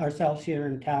ourselves here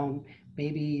in town,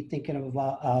 maybe thinking of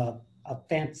a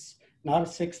fence, not a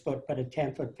 6-foot, but a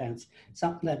 10-foot fence,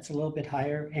 something that's a little bit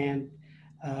higher. And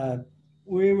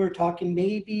we were talking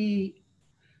maybe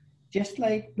just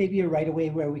like maybe a right of way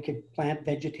where we could plant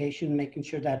vegetation, making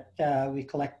sure that we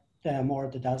collect more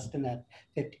of the dust in that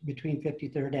between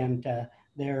 53rd and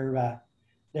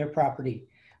their property.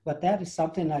 But that is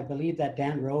something I believe that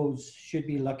Dan Rose should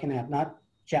be looking at, not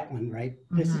Chetwynd, right?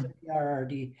 This is a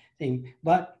PRRD thing,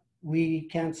 but we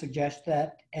can suggest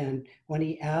that. And when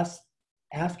he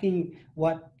asking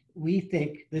what we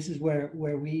think, this is where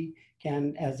we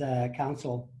can, as a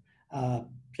council,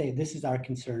 say this is our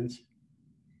concerns.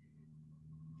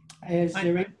 Is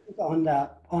there anything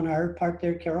on our part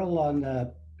there, Carol, on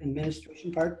the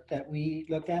administration part that we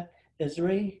looked at?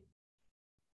 Desiree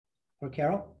or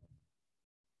Carol?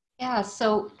 Yeah,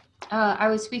 so I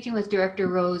was speaking with Director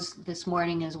Rose this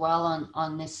morning as well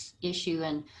on this issue.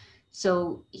 And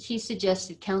so he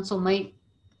suggested council might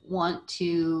want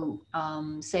to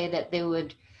say that they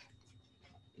would,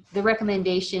 the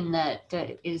recommendation that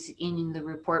is in the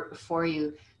report before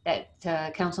you,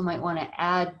 that council might want to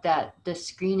add that the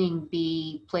screening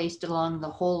be placed along the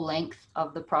whole length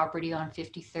of the property on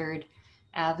 53rd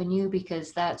Avenue,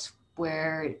 because that's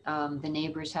where the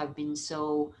neighbors have been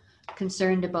so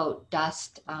concerned about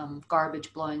dust,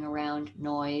 garbage blowing around,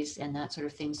 noise, and that sort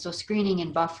of thing. So screening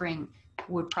and buffering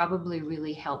would probably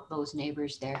really help those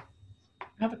neighbors there.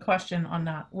 I have a question on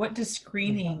that. What does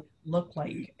screening look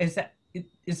like? Is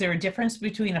there a difference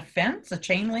between a fence, a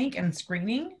chain link, and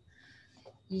screening?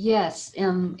 Yes,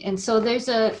 and so there's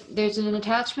an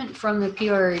attachment from the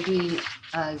PRD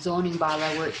zoning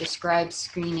bylaw where it describes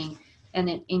screening, and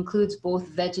it includes both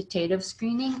vegetative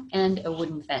screening and a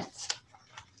wooden fence.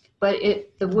 But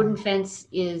the wooden fence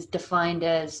is defined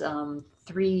as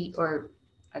 3, or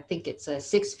I think it's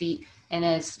 6 feet. And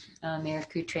as Mayor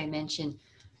Coutre mentioned,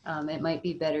 it might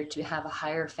be better to have a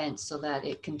higher fence so that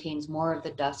it contains more of the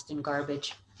dust and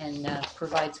garbage and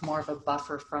provides more of a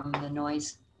buffer from the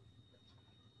noise.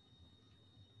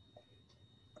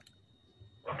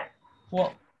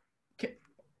 Well,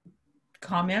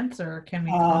 comments, or can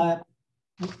we comment?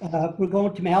 We're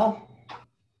going to Mel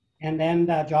and then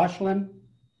Jocelyn.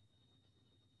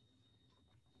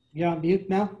 You're on mute,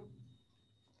 Mel.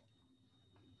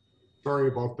 Sorry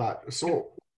about that.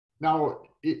 So now,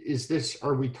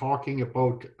 are we talking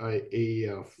about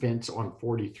a fence on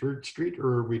 43rd Street, or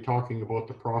are we talking about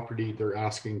the property they're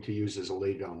asking to use as a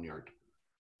laydown yard?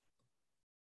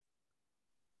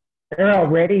 They're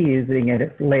already using it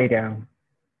as laydown.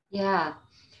 Yeah.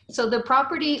 So the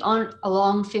property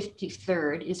along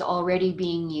 53rd is already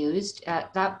being used.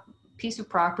 That piece of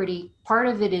property, part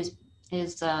of it is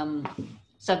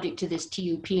subject to this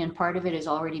TUP, and part of it has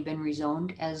already been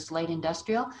rezoned as light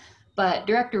industrial. But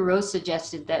Director Rose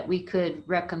suggested that we could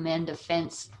recommend a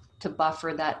fence to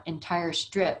buffer that entire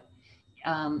strip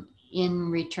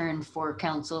in return for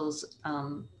council's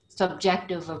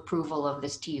subjective approval of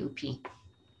this TUP.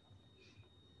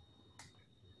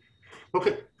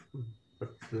 Okay.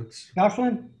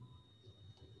 Jocelyn?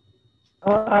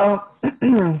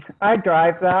 I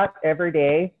drive that every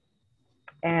day,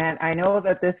 and I know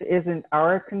that this isn't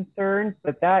our concern,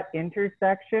 but that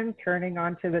intersection turning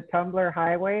onto the Tumbler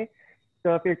Highway,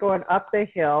 so if you're going up the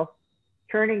hill,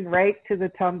 turning right to the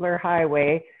Tumbler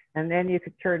Highway, and then you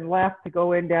could turn left to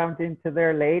go down into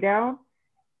their laydown,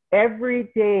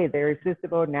 every day there's just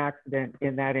about an accident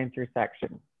in that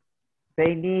intersection.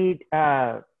 They need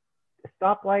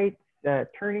stoplights,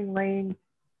 turning lanes,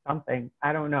 something,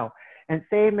 I don't know. And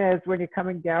same as when you're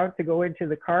coming down to go into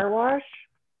the car wash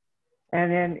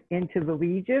and then into the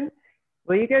Legion.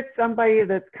 Well, you get somebody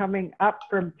that's coming up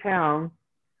from town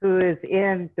who is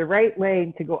in the right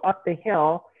lane to go up the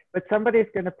hill, but somebody's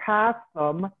going to pass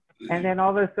them, and then all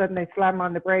of a sudden they slam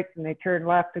on the brakes and they turn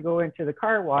left to go into the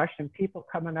car wash, and people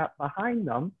coming up behind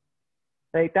them.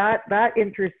 Like that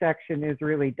intersection is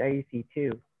really dicey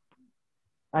too.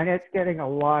 And it's getting a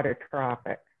lot of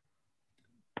traffic.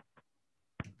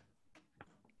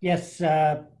 Yes,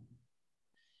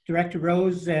 Director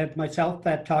Rose and myself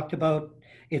talked about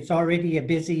it's already a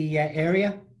busy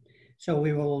area. So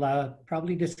we will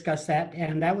probably discuss that.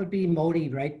 And that would be Modi,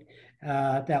 right?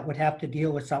 That would have to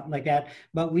deal with something like that.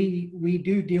 But we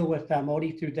do deal with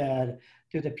Modi through the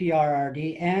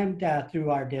PRRD and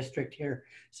through our district here.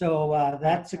 So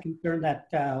that's a concern that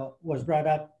was brought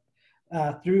up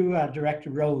through Director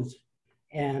Rose,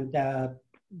 and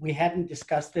we hadn't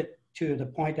discussed it to the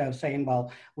point of saying,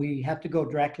 well, we have to go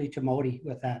directly to Modi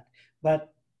with that.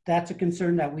 But that's a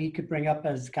concern that we could bring up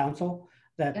as council.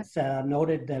 That's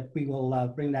noted that we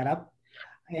will bring that up.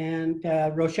 And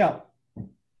Rochelle.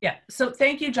 Yeah, so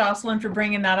thank you, Jocelyn, for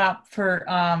bringing that up for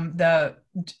the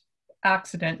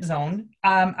accident zone.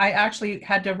 I actually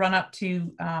had to run up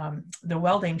to the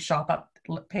welding shop up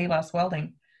Payless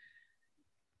Welding.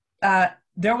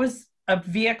 There was a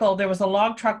vehicle, there was a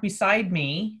log truck beside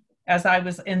me as I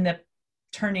was in the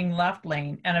turning left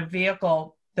lane, and a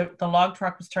vehicle, the log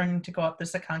truck was turning to go up the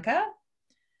Sakanka,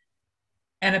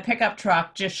 and a pickup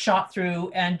truck just shot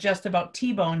through and just about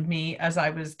T-boned me as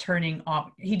I was turning off.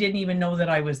 He didn't even know that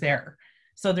I was there.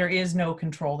 So there is no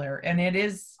control there. And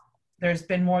there's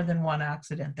been more than one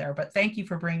accident there, but thank you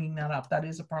for bringing that up. That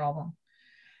is a problem.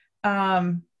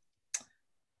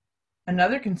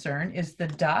 Another concern is the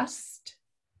dust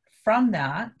from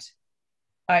that.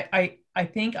 I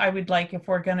think I would like, if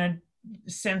we're gonna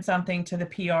send something to the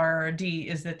PRRD,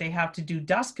 is that they have to do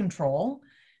dust control,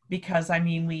 because I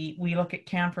mean, we look at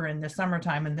camphor in the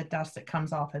summertime and the dust that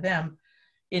comes off of them,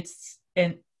 it's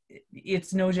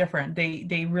no different.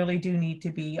 They really do need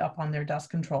to be up on their dust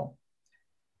control.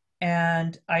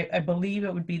 And I believe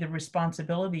it would be the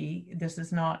responsibility, this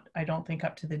is not, I don't think,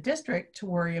 up to the district to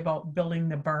worry about building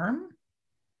the berm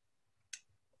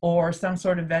or some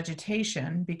sort of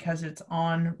vegetation, because it's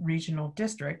on regional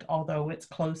district, although it's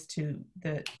close to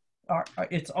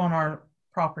it's on our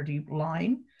property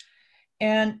line.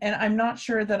 And I'm not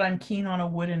sure that I'm keen on a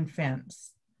wooden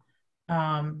fence.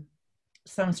 Some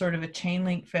sort of a chain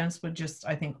link fence would just,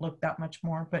 I think, look that much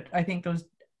more. But I think those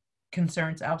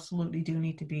concerns absolutely do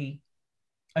need to be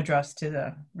addressed to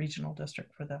the regional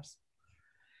district for this.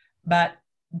 But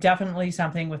definitely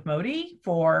something with Modi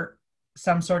for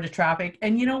some sort of traffic.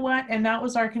 And you know what? And that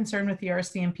was our concern with the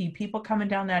RCMP. People coming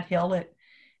down that hill at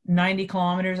 90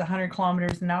 kilometers, 100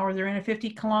 kilometers an hour, they're in a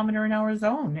 50 kilometer an hour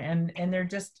zone, and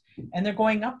they're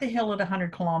going up the hill at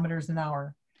 100 kilometers an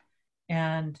hour.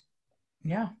 And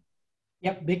yeah.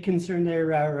 Yep, big concern there,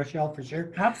 Rochelle, for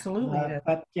sure. Absolutely.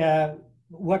 But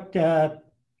what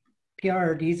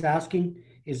PRRD is asking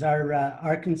is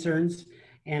our concerns,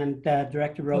 and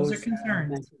Director Rose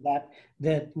mentioned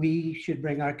that we should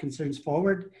bring our concerns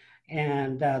forward.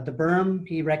 And the berm,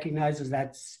 he recognizes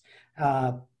that's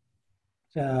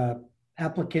the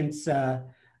applicant's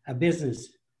a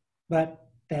business, but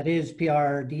that is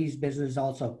PRD's business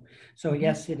also. So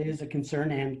yes, it is a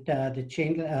concern, and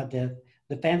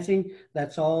the fencing,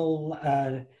 that's all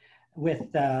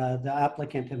with the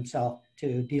applicant himself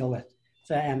to deal with.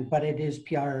 So, but it is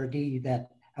PRD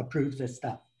that approves this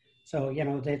stuff. So, you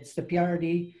know, it's the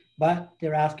PRD, but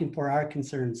they're asking for our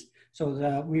concerns.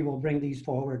 So we will bring these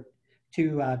forward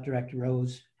to Director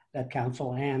Rose, that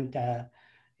council, and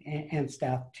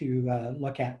staff to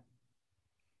look at.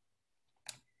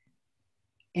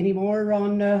 Any more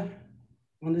on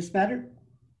this matter?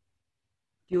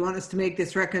 Do you want us to make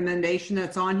this recommendation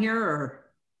that's on here,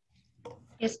 or?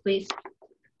 Yes, please.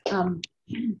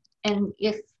 And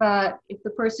if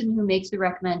the person who makes the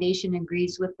recommendation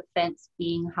agrees with the fence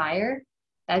being higher,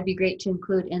 that'd be great to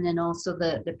include, and then also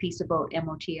the piece about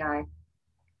MOTI.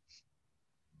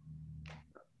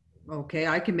 Okay,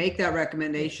 I can make that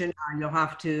recommendation. You'll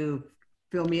have to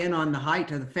fill me in on the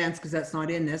height of the fence because that's not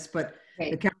in this, but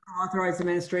the council authorized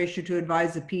administration to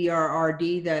advise the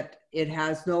PRRD that it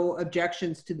has no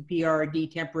objections to the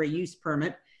PRRD temporary use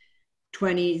permit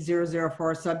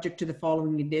 20004, subject to the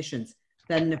following conditions: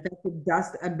 that an effective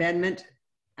dust abatement,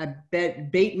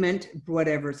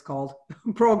 whatever it's called,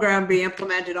 program be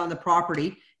implemented on the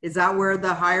property. Is that where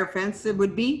the higher fence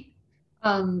would be?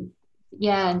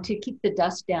 Yeah, and to keep the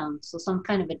dust down. So some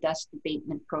kind of a dust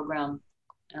abatement program,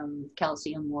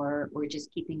 calcium, or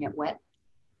just keeping it wet.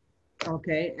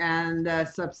 Okay, and oh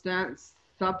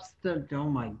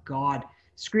my God.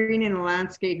 Screening and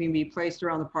landscaping be placed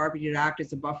around the property to act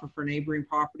as a buffer for neighboring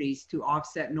properties to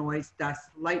offset noise,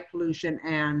 dust, light pollution,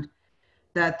 and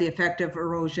that the effective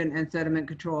erosion and sediment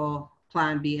control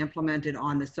plan be implemented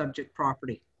on the subject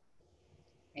property.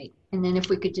 Right, and then if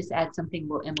we could just add something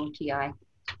about MOTI.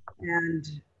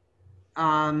 And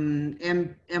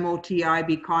MOTI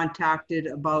be contacted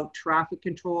about traffic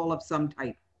control of some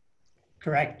type.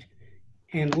 Correct.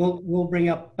 And we'll bring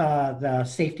up the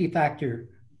safety factor,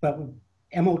 but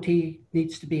MOT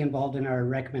needs to be involved in our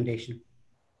recommendation.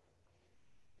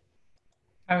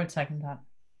 I would second that.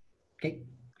 Okay.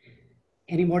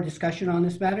 Any more discussion on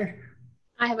this matter?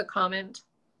 I have a comment.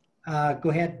 Go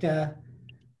ahead.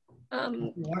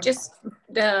 Just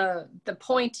the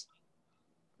point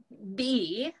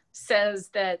B says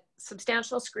that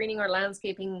substantial screening or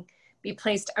landscaping be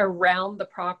placed around the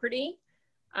property.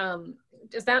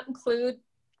 Does that include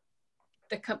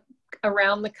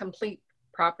around the complete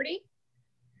property?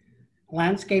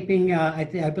 Landscaping,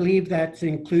 I believe that's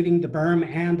including the berm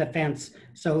and the fence.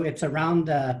 So it's around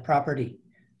the property.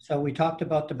 So we talked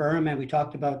about the berm, and we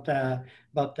talked about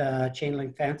the chain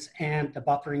link fence and the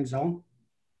buffering zone.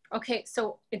 Okay,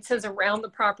 so it says around the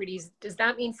properties. Does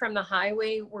that mean from the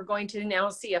highway we're going to now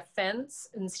see a fence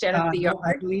instead of the yard? No,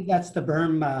 I believe that's the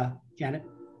berm, Janet.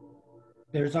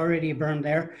 There's already a berm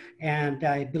there, and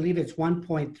I believe it's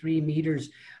 1.3 meters,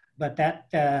 but that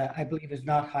I believe is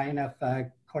not high enough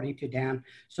according to Dan.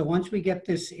 So once we get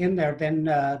this in there, then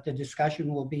the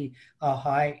discussion will be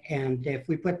high, and if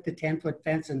we put the 10-foot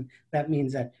fence in, that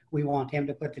means that we want him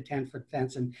to put the 10-foot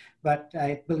fence in. But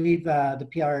I believe the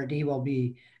PRD will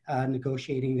be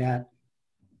negotiating that.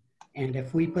 And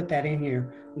if we put that in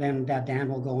here, then Dan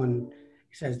will go and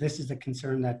says, this is the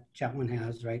concern that Chetwynd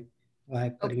has, right? By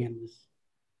putting in this.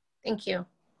 Thank you.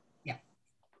 Yeah.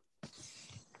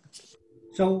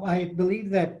 So I believe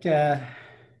that,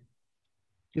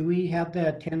 do we have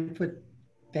the 10-foot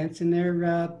fence in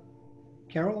there,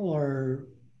 Carol, or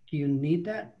do you need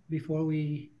that before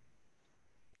we?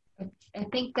 I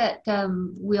think that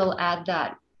we'll add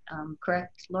that,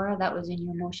 correct, Laura? That was in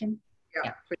your motion?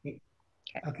 Yeah.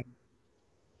 Okay.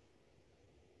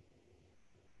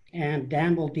 And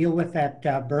Dan will deal with that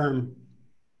berm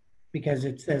because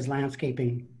it says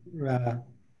landscaping,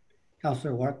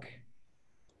 Councillor Work.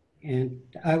 And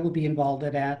I will be involved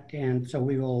in that, and so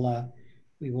we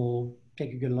will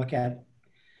take a good look at it.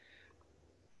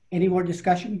 Any more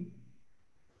discussion?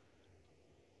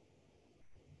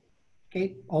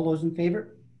 Okay, all those in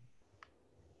favor?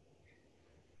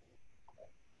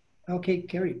 Okay,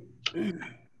 carried.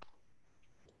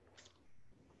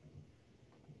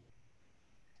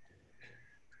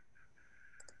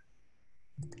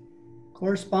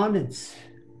 Correspondence.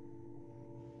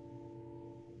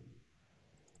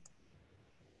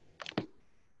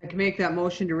 I can make that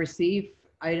motion to receive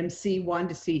item C1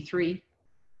 to C3.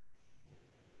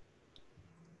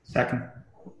 Second.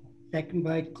 Second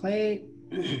by Clay.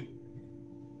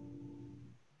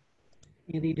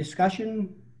 Any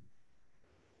discussion?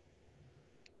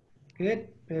 Good.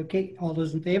 Okay, all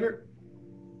those in favor?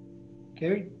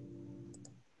 Carried.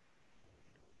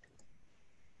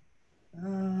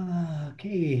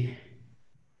 Okay.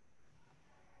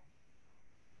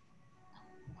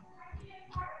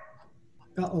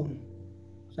 Uh-oh,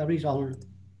 somebody's hollering.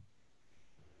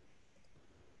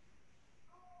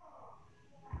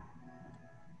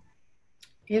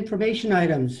 Information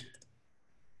items.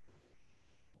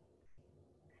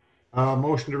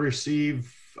 Motion to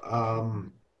receive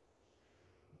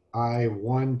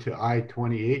I-1 to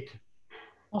I-28.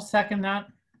 I'll second that.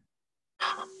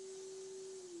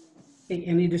 Okay,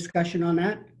 any discussion on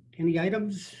that? Any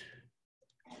items?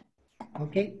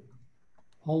 Okay.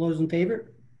 All those in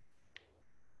favor?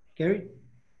 Carried.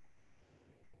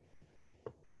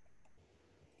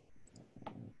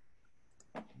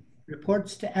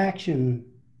 Reports to action.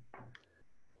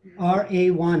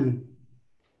 RA1.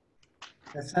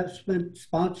 Assessment,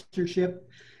 sponsorship,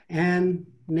 and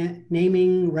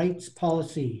naming rights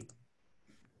policy.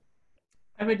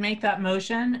 I would make that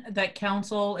motion that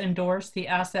council endorse the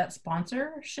asset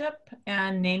sponsorship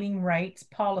and naming rights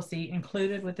policy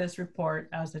included with this report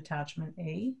as attachment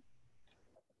A.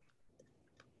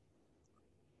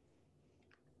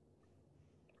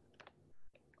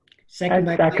 Second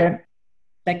by Second. Clay.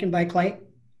 Second by Clay.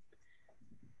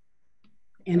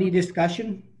 Any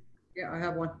discussion? Yeah, I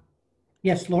have one.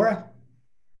 Yes, Laura?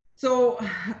 So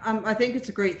I think it's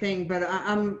a great thing, but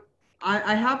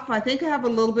I think I have a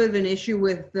little bit of an issue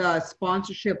with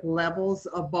sponsorship levels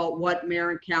about what mayor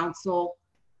and council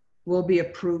will be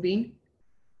approving.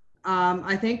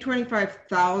 I think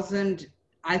 25,000,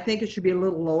 I think it should be a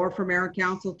little lower for mayor and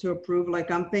council to approve.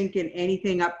 Like I'm thinking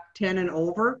anything up 10 and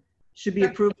over should be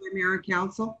approved by mayor and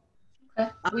council.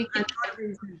 We can, And the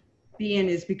reason being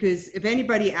is because if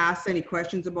anybody asks any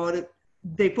questions about it,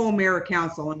 they phone mayor or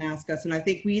council and ask us. And I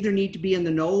think we either need to be in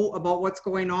the know about what's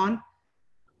going on,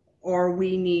 or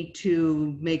we need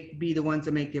to be the ones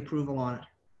that make the approval on it.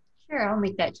 sure, I'll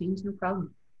make that change, no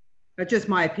problem. That's just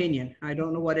my opinion. I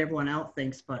don't know what everyone else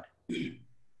thinks, but.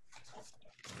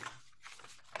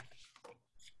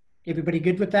 Everybody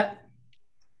good with that?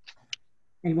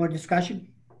 Any more discussion?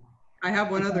 I have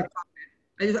one other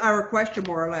comment, or a question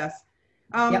more or less.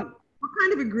 Yep. What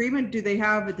kind of agreement do they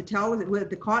have with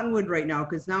the Cottonwood right now?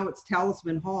 Because now it's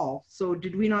Talisman Hall. So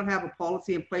did we not have a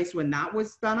policy in place when that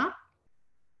was done up?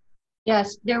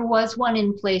 Yes, there was one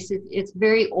in place. It's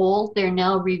very old. They're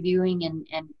now reviewing and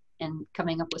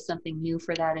coming up with something new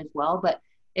for that as well. But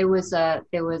there was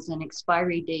an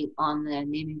expiry date on the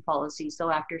naming policy.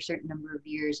 So after a certain number of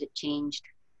years, it changed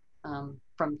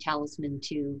from Talisman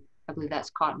to, I believe that's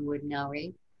Cottonwood now,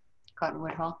 right?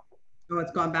 Cottonwood Hall. Oh,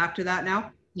 it's gone back to that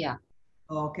now? Yeah.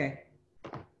 Oh, okay.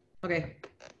 Okay.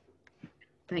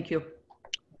 Thank you.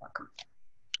 Welcome.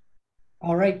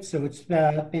 All right, so it's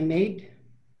been made.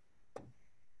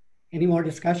 Any more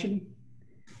discussion?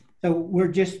 So we're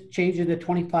just changing the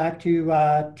 25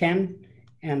 to 10,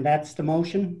 and that's the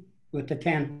motion with the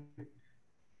 10.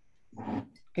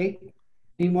 Okay,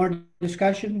 any more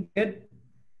discussion? Good.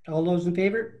 All those in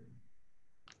favor?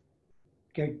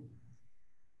 Okay.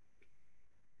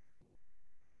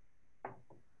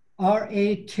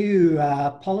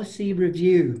 RA2, policy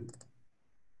review.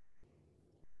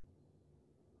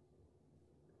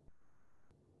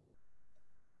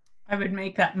 I would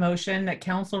make that motion that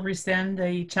council rescind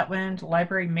the Chetwynd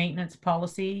Library Maintenance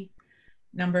Policy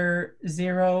number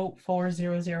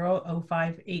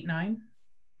 04000589.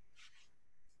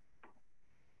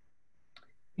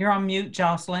 You're on mute,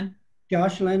 Jocelyn.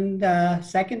 Jocelyn,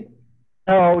 second.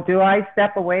 So do I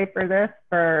step away for this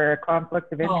for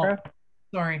conflict of interest? Oh,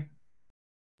 sorry.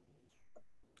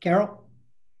 Carol?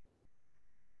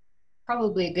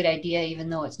 Probably a good idea, even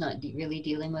though it's not really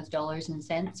dealing with dollars and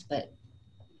cents, but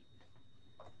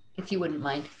if you wouldn't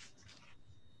mind.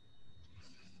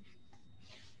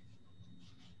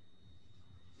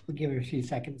 We'll give her a few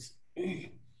seconds.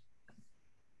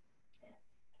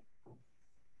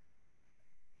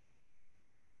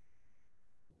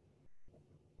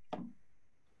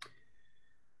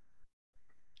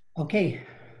 Okay.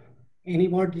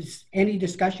 Any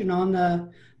discussion on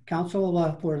the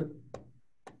council for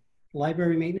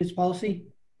library maintenance policy?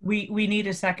 We need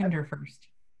a seconder first.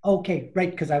 Okay, right,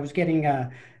 because I was getting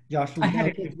Jocelyn.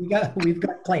 Okay, we've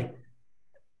got Clay.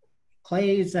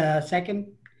 Clay's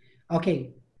second.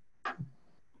 Okay.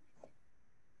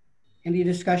 Any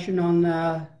discussion on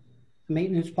the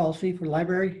maintenance policy for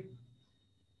library?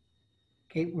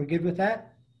 Okay, we're good with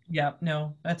that? Yeah,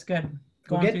 no, that's good.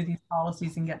 Going through these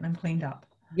policies and getting them cleaned up.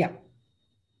 Yeah.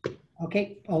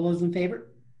 Okay, all those in favor?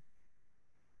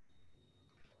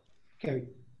 Carried.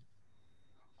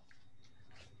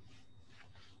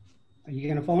 Are you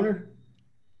gonna phone her?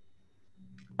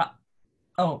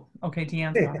 Oh, okay,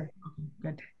 Deanne's on it. Okay,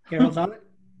 good. Carol's on it?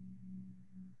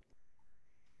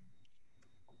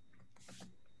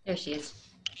 There she is.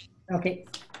 Okay.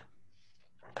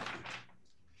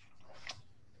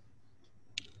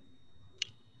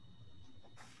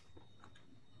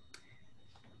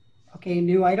 Okay,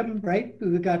 new item, right?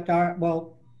 We got our,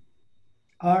 well,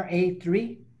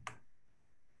 RA3.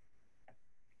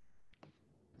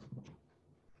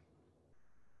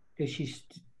 Does she?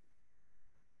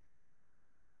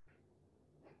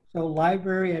 So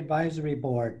Library Advisory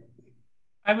Board.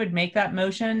 I would make that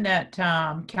motion that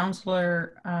that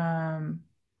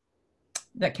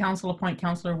council appoint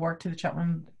Councillor Ward to the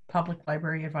Chetwynd Public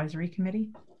Library Advisory Committee.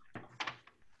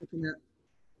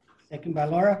 Second by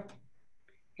Laura.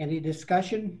 Any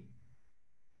discussion?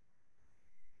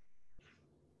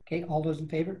 Okay, all those in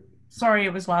favor? Sorry,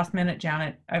 it was last minute,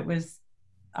 Janet. I was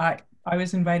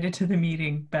invited to the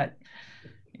meeting, but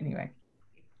anyway.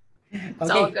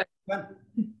 It's all Okay, good.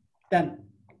 done.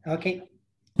 Okay,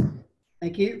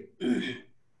 thank you.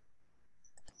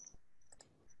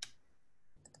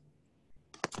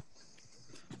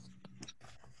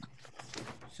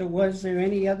 So was there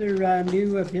any other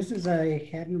new business? I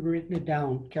hadn't written it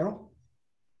down. Carol?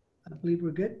 I believe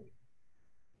we're good.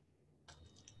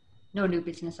 No new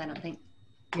business, I don't think.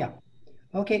 Yeah.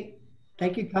 Okay.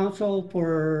 Thank you, Council,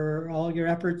 for all your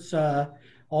efforts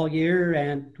all year,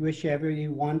 and wish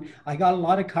everyone. I got a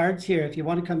lot of cards here. If you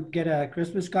want to come get a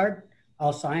Christmas card,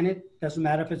 I'll sign it. Doesn't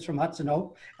matter if it's from Hudson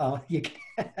Oak. I'll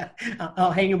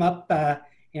hang them up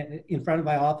in front of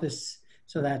my office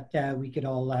so that we could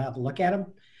all have a look at them.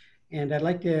 And I'd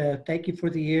like to thank you for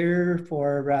the year,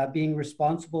 for being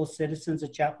responsible citizens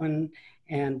of Chetwynd,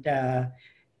 and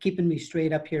keeping me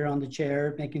straight up here on the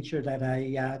chair, making sure that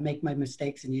I make my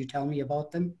mistakes and you tell me about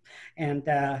them. And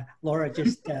Laura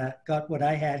just got what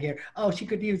I had here. Oh, she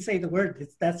couldn't even say the word.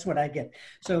 That's what I get.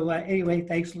 So anyway,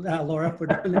 thanks, Laura, for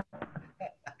doing it.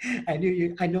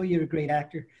 I know you're a great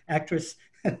actress.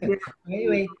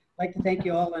 Anyway, I'd like to thank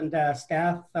you all and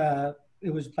staff.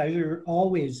 It was a pleasure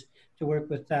always to work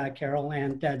with Carol,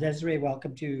 and Desiree.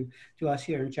 Welcome to us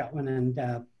here in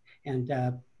Chetwynd,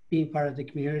 and being part of the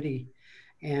community.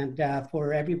 And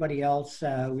for everybody else,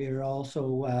 we are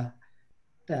also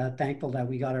thankful that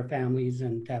we got our families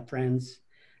and friends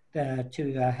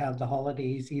to have the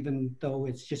holidays, even though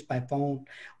it's just by phone,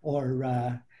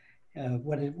 or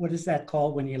what is that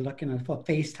called when you're looking at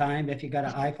FaceTime if you got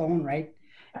an iPhone, right?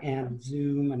 And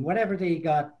Zoom and whatever they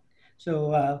got.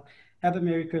 So have a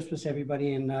Merry Christmas,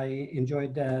 everybody, and I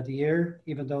enjoyed the year,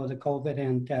 even though the COVID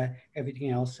and everything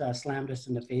else slammed us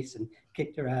in the face and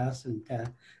kicked our ass and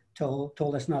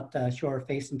told us not to show our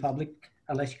face in public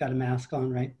unless you got a mask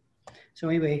on, right? So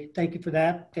anyway, thank you for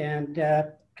that. And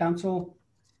Council,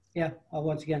 yeah,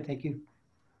 once again, thank you.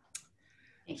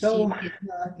 Thanks, So Chief.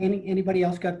 anybody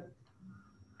else got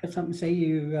something to say?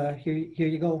 Here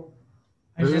you go.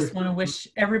 I just want to wish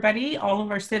everybody, all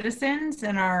of our citizens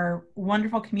and our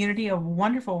wonderful community, a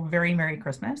wonderful, very Merry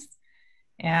Christmas.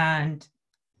 And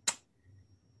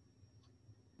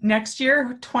next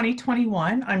year,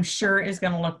 2021, I'm sure is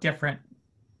going to look different.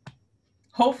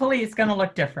 Hopefully it's going to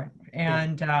look different.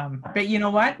 And, but you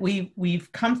know what?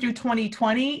 We've come through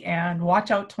 2020, and watch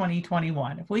out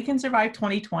 2021. If we can survive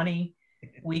 2020,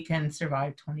 we can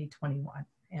survive 2021.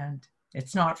 And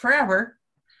it's not forever.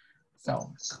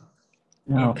 So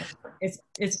No.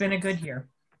 it's been a good year.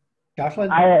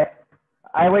 Jocelyn?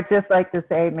 I would just like to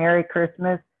say Merry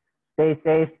Christmas. Stay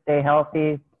safe, stay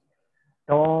healthy.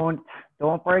 Don't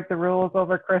break the rules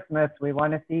over Christmas. We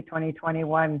want to see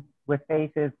 2021 with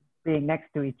faces being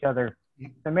next to each other.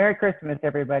 So Merry Christmas,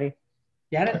 everybody.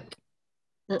 Get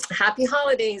it? Happy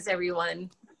holidays,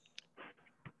 everyone.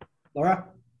 Laura?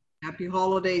 Happy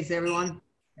holidays, everyone.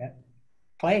 Yeah.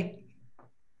 Clay?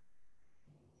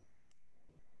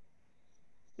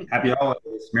 Happy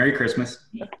holidays. Merry Christmas.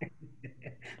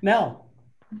 Mel?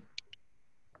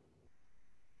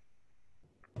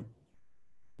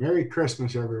 Merry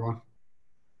Christmas, everyone.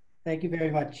 Thank you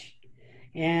very much.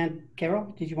 And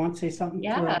Carol, did you want to say something?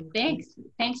 Yeah, thanks.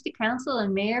 Thanks to council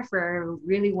and mayor for a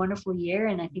really wonderful year.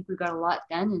 And I think we got a lot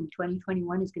done, and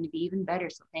 2021 is going to be even better.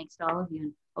 So thanks to all of you,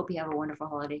 and hope you have a wonderful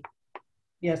holiday.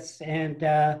 Yes, and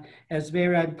as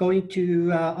mayor, I'm going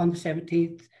to, on the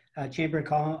 17th, Chamber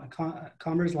of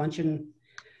Commerce luncheon.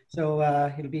 So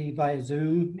it'll be via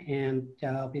Zoom, and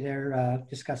I'll be there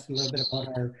discussing a little bit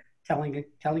about our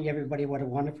telling everybody what a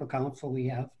wonderful council we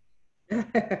have.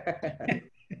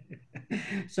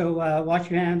 So wash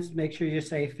your hands, make sure you're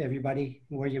safe, everybody,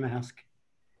 and wear your mask.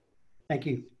 Thank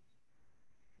you.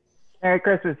 Merry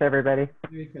Christmas, everybody.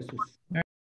 Merry Christmas.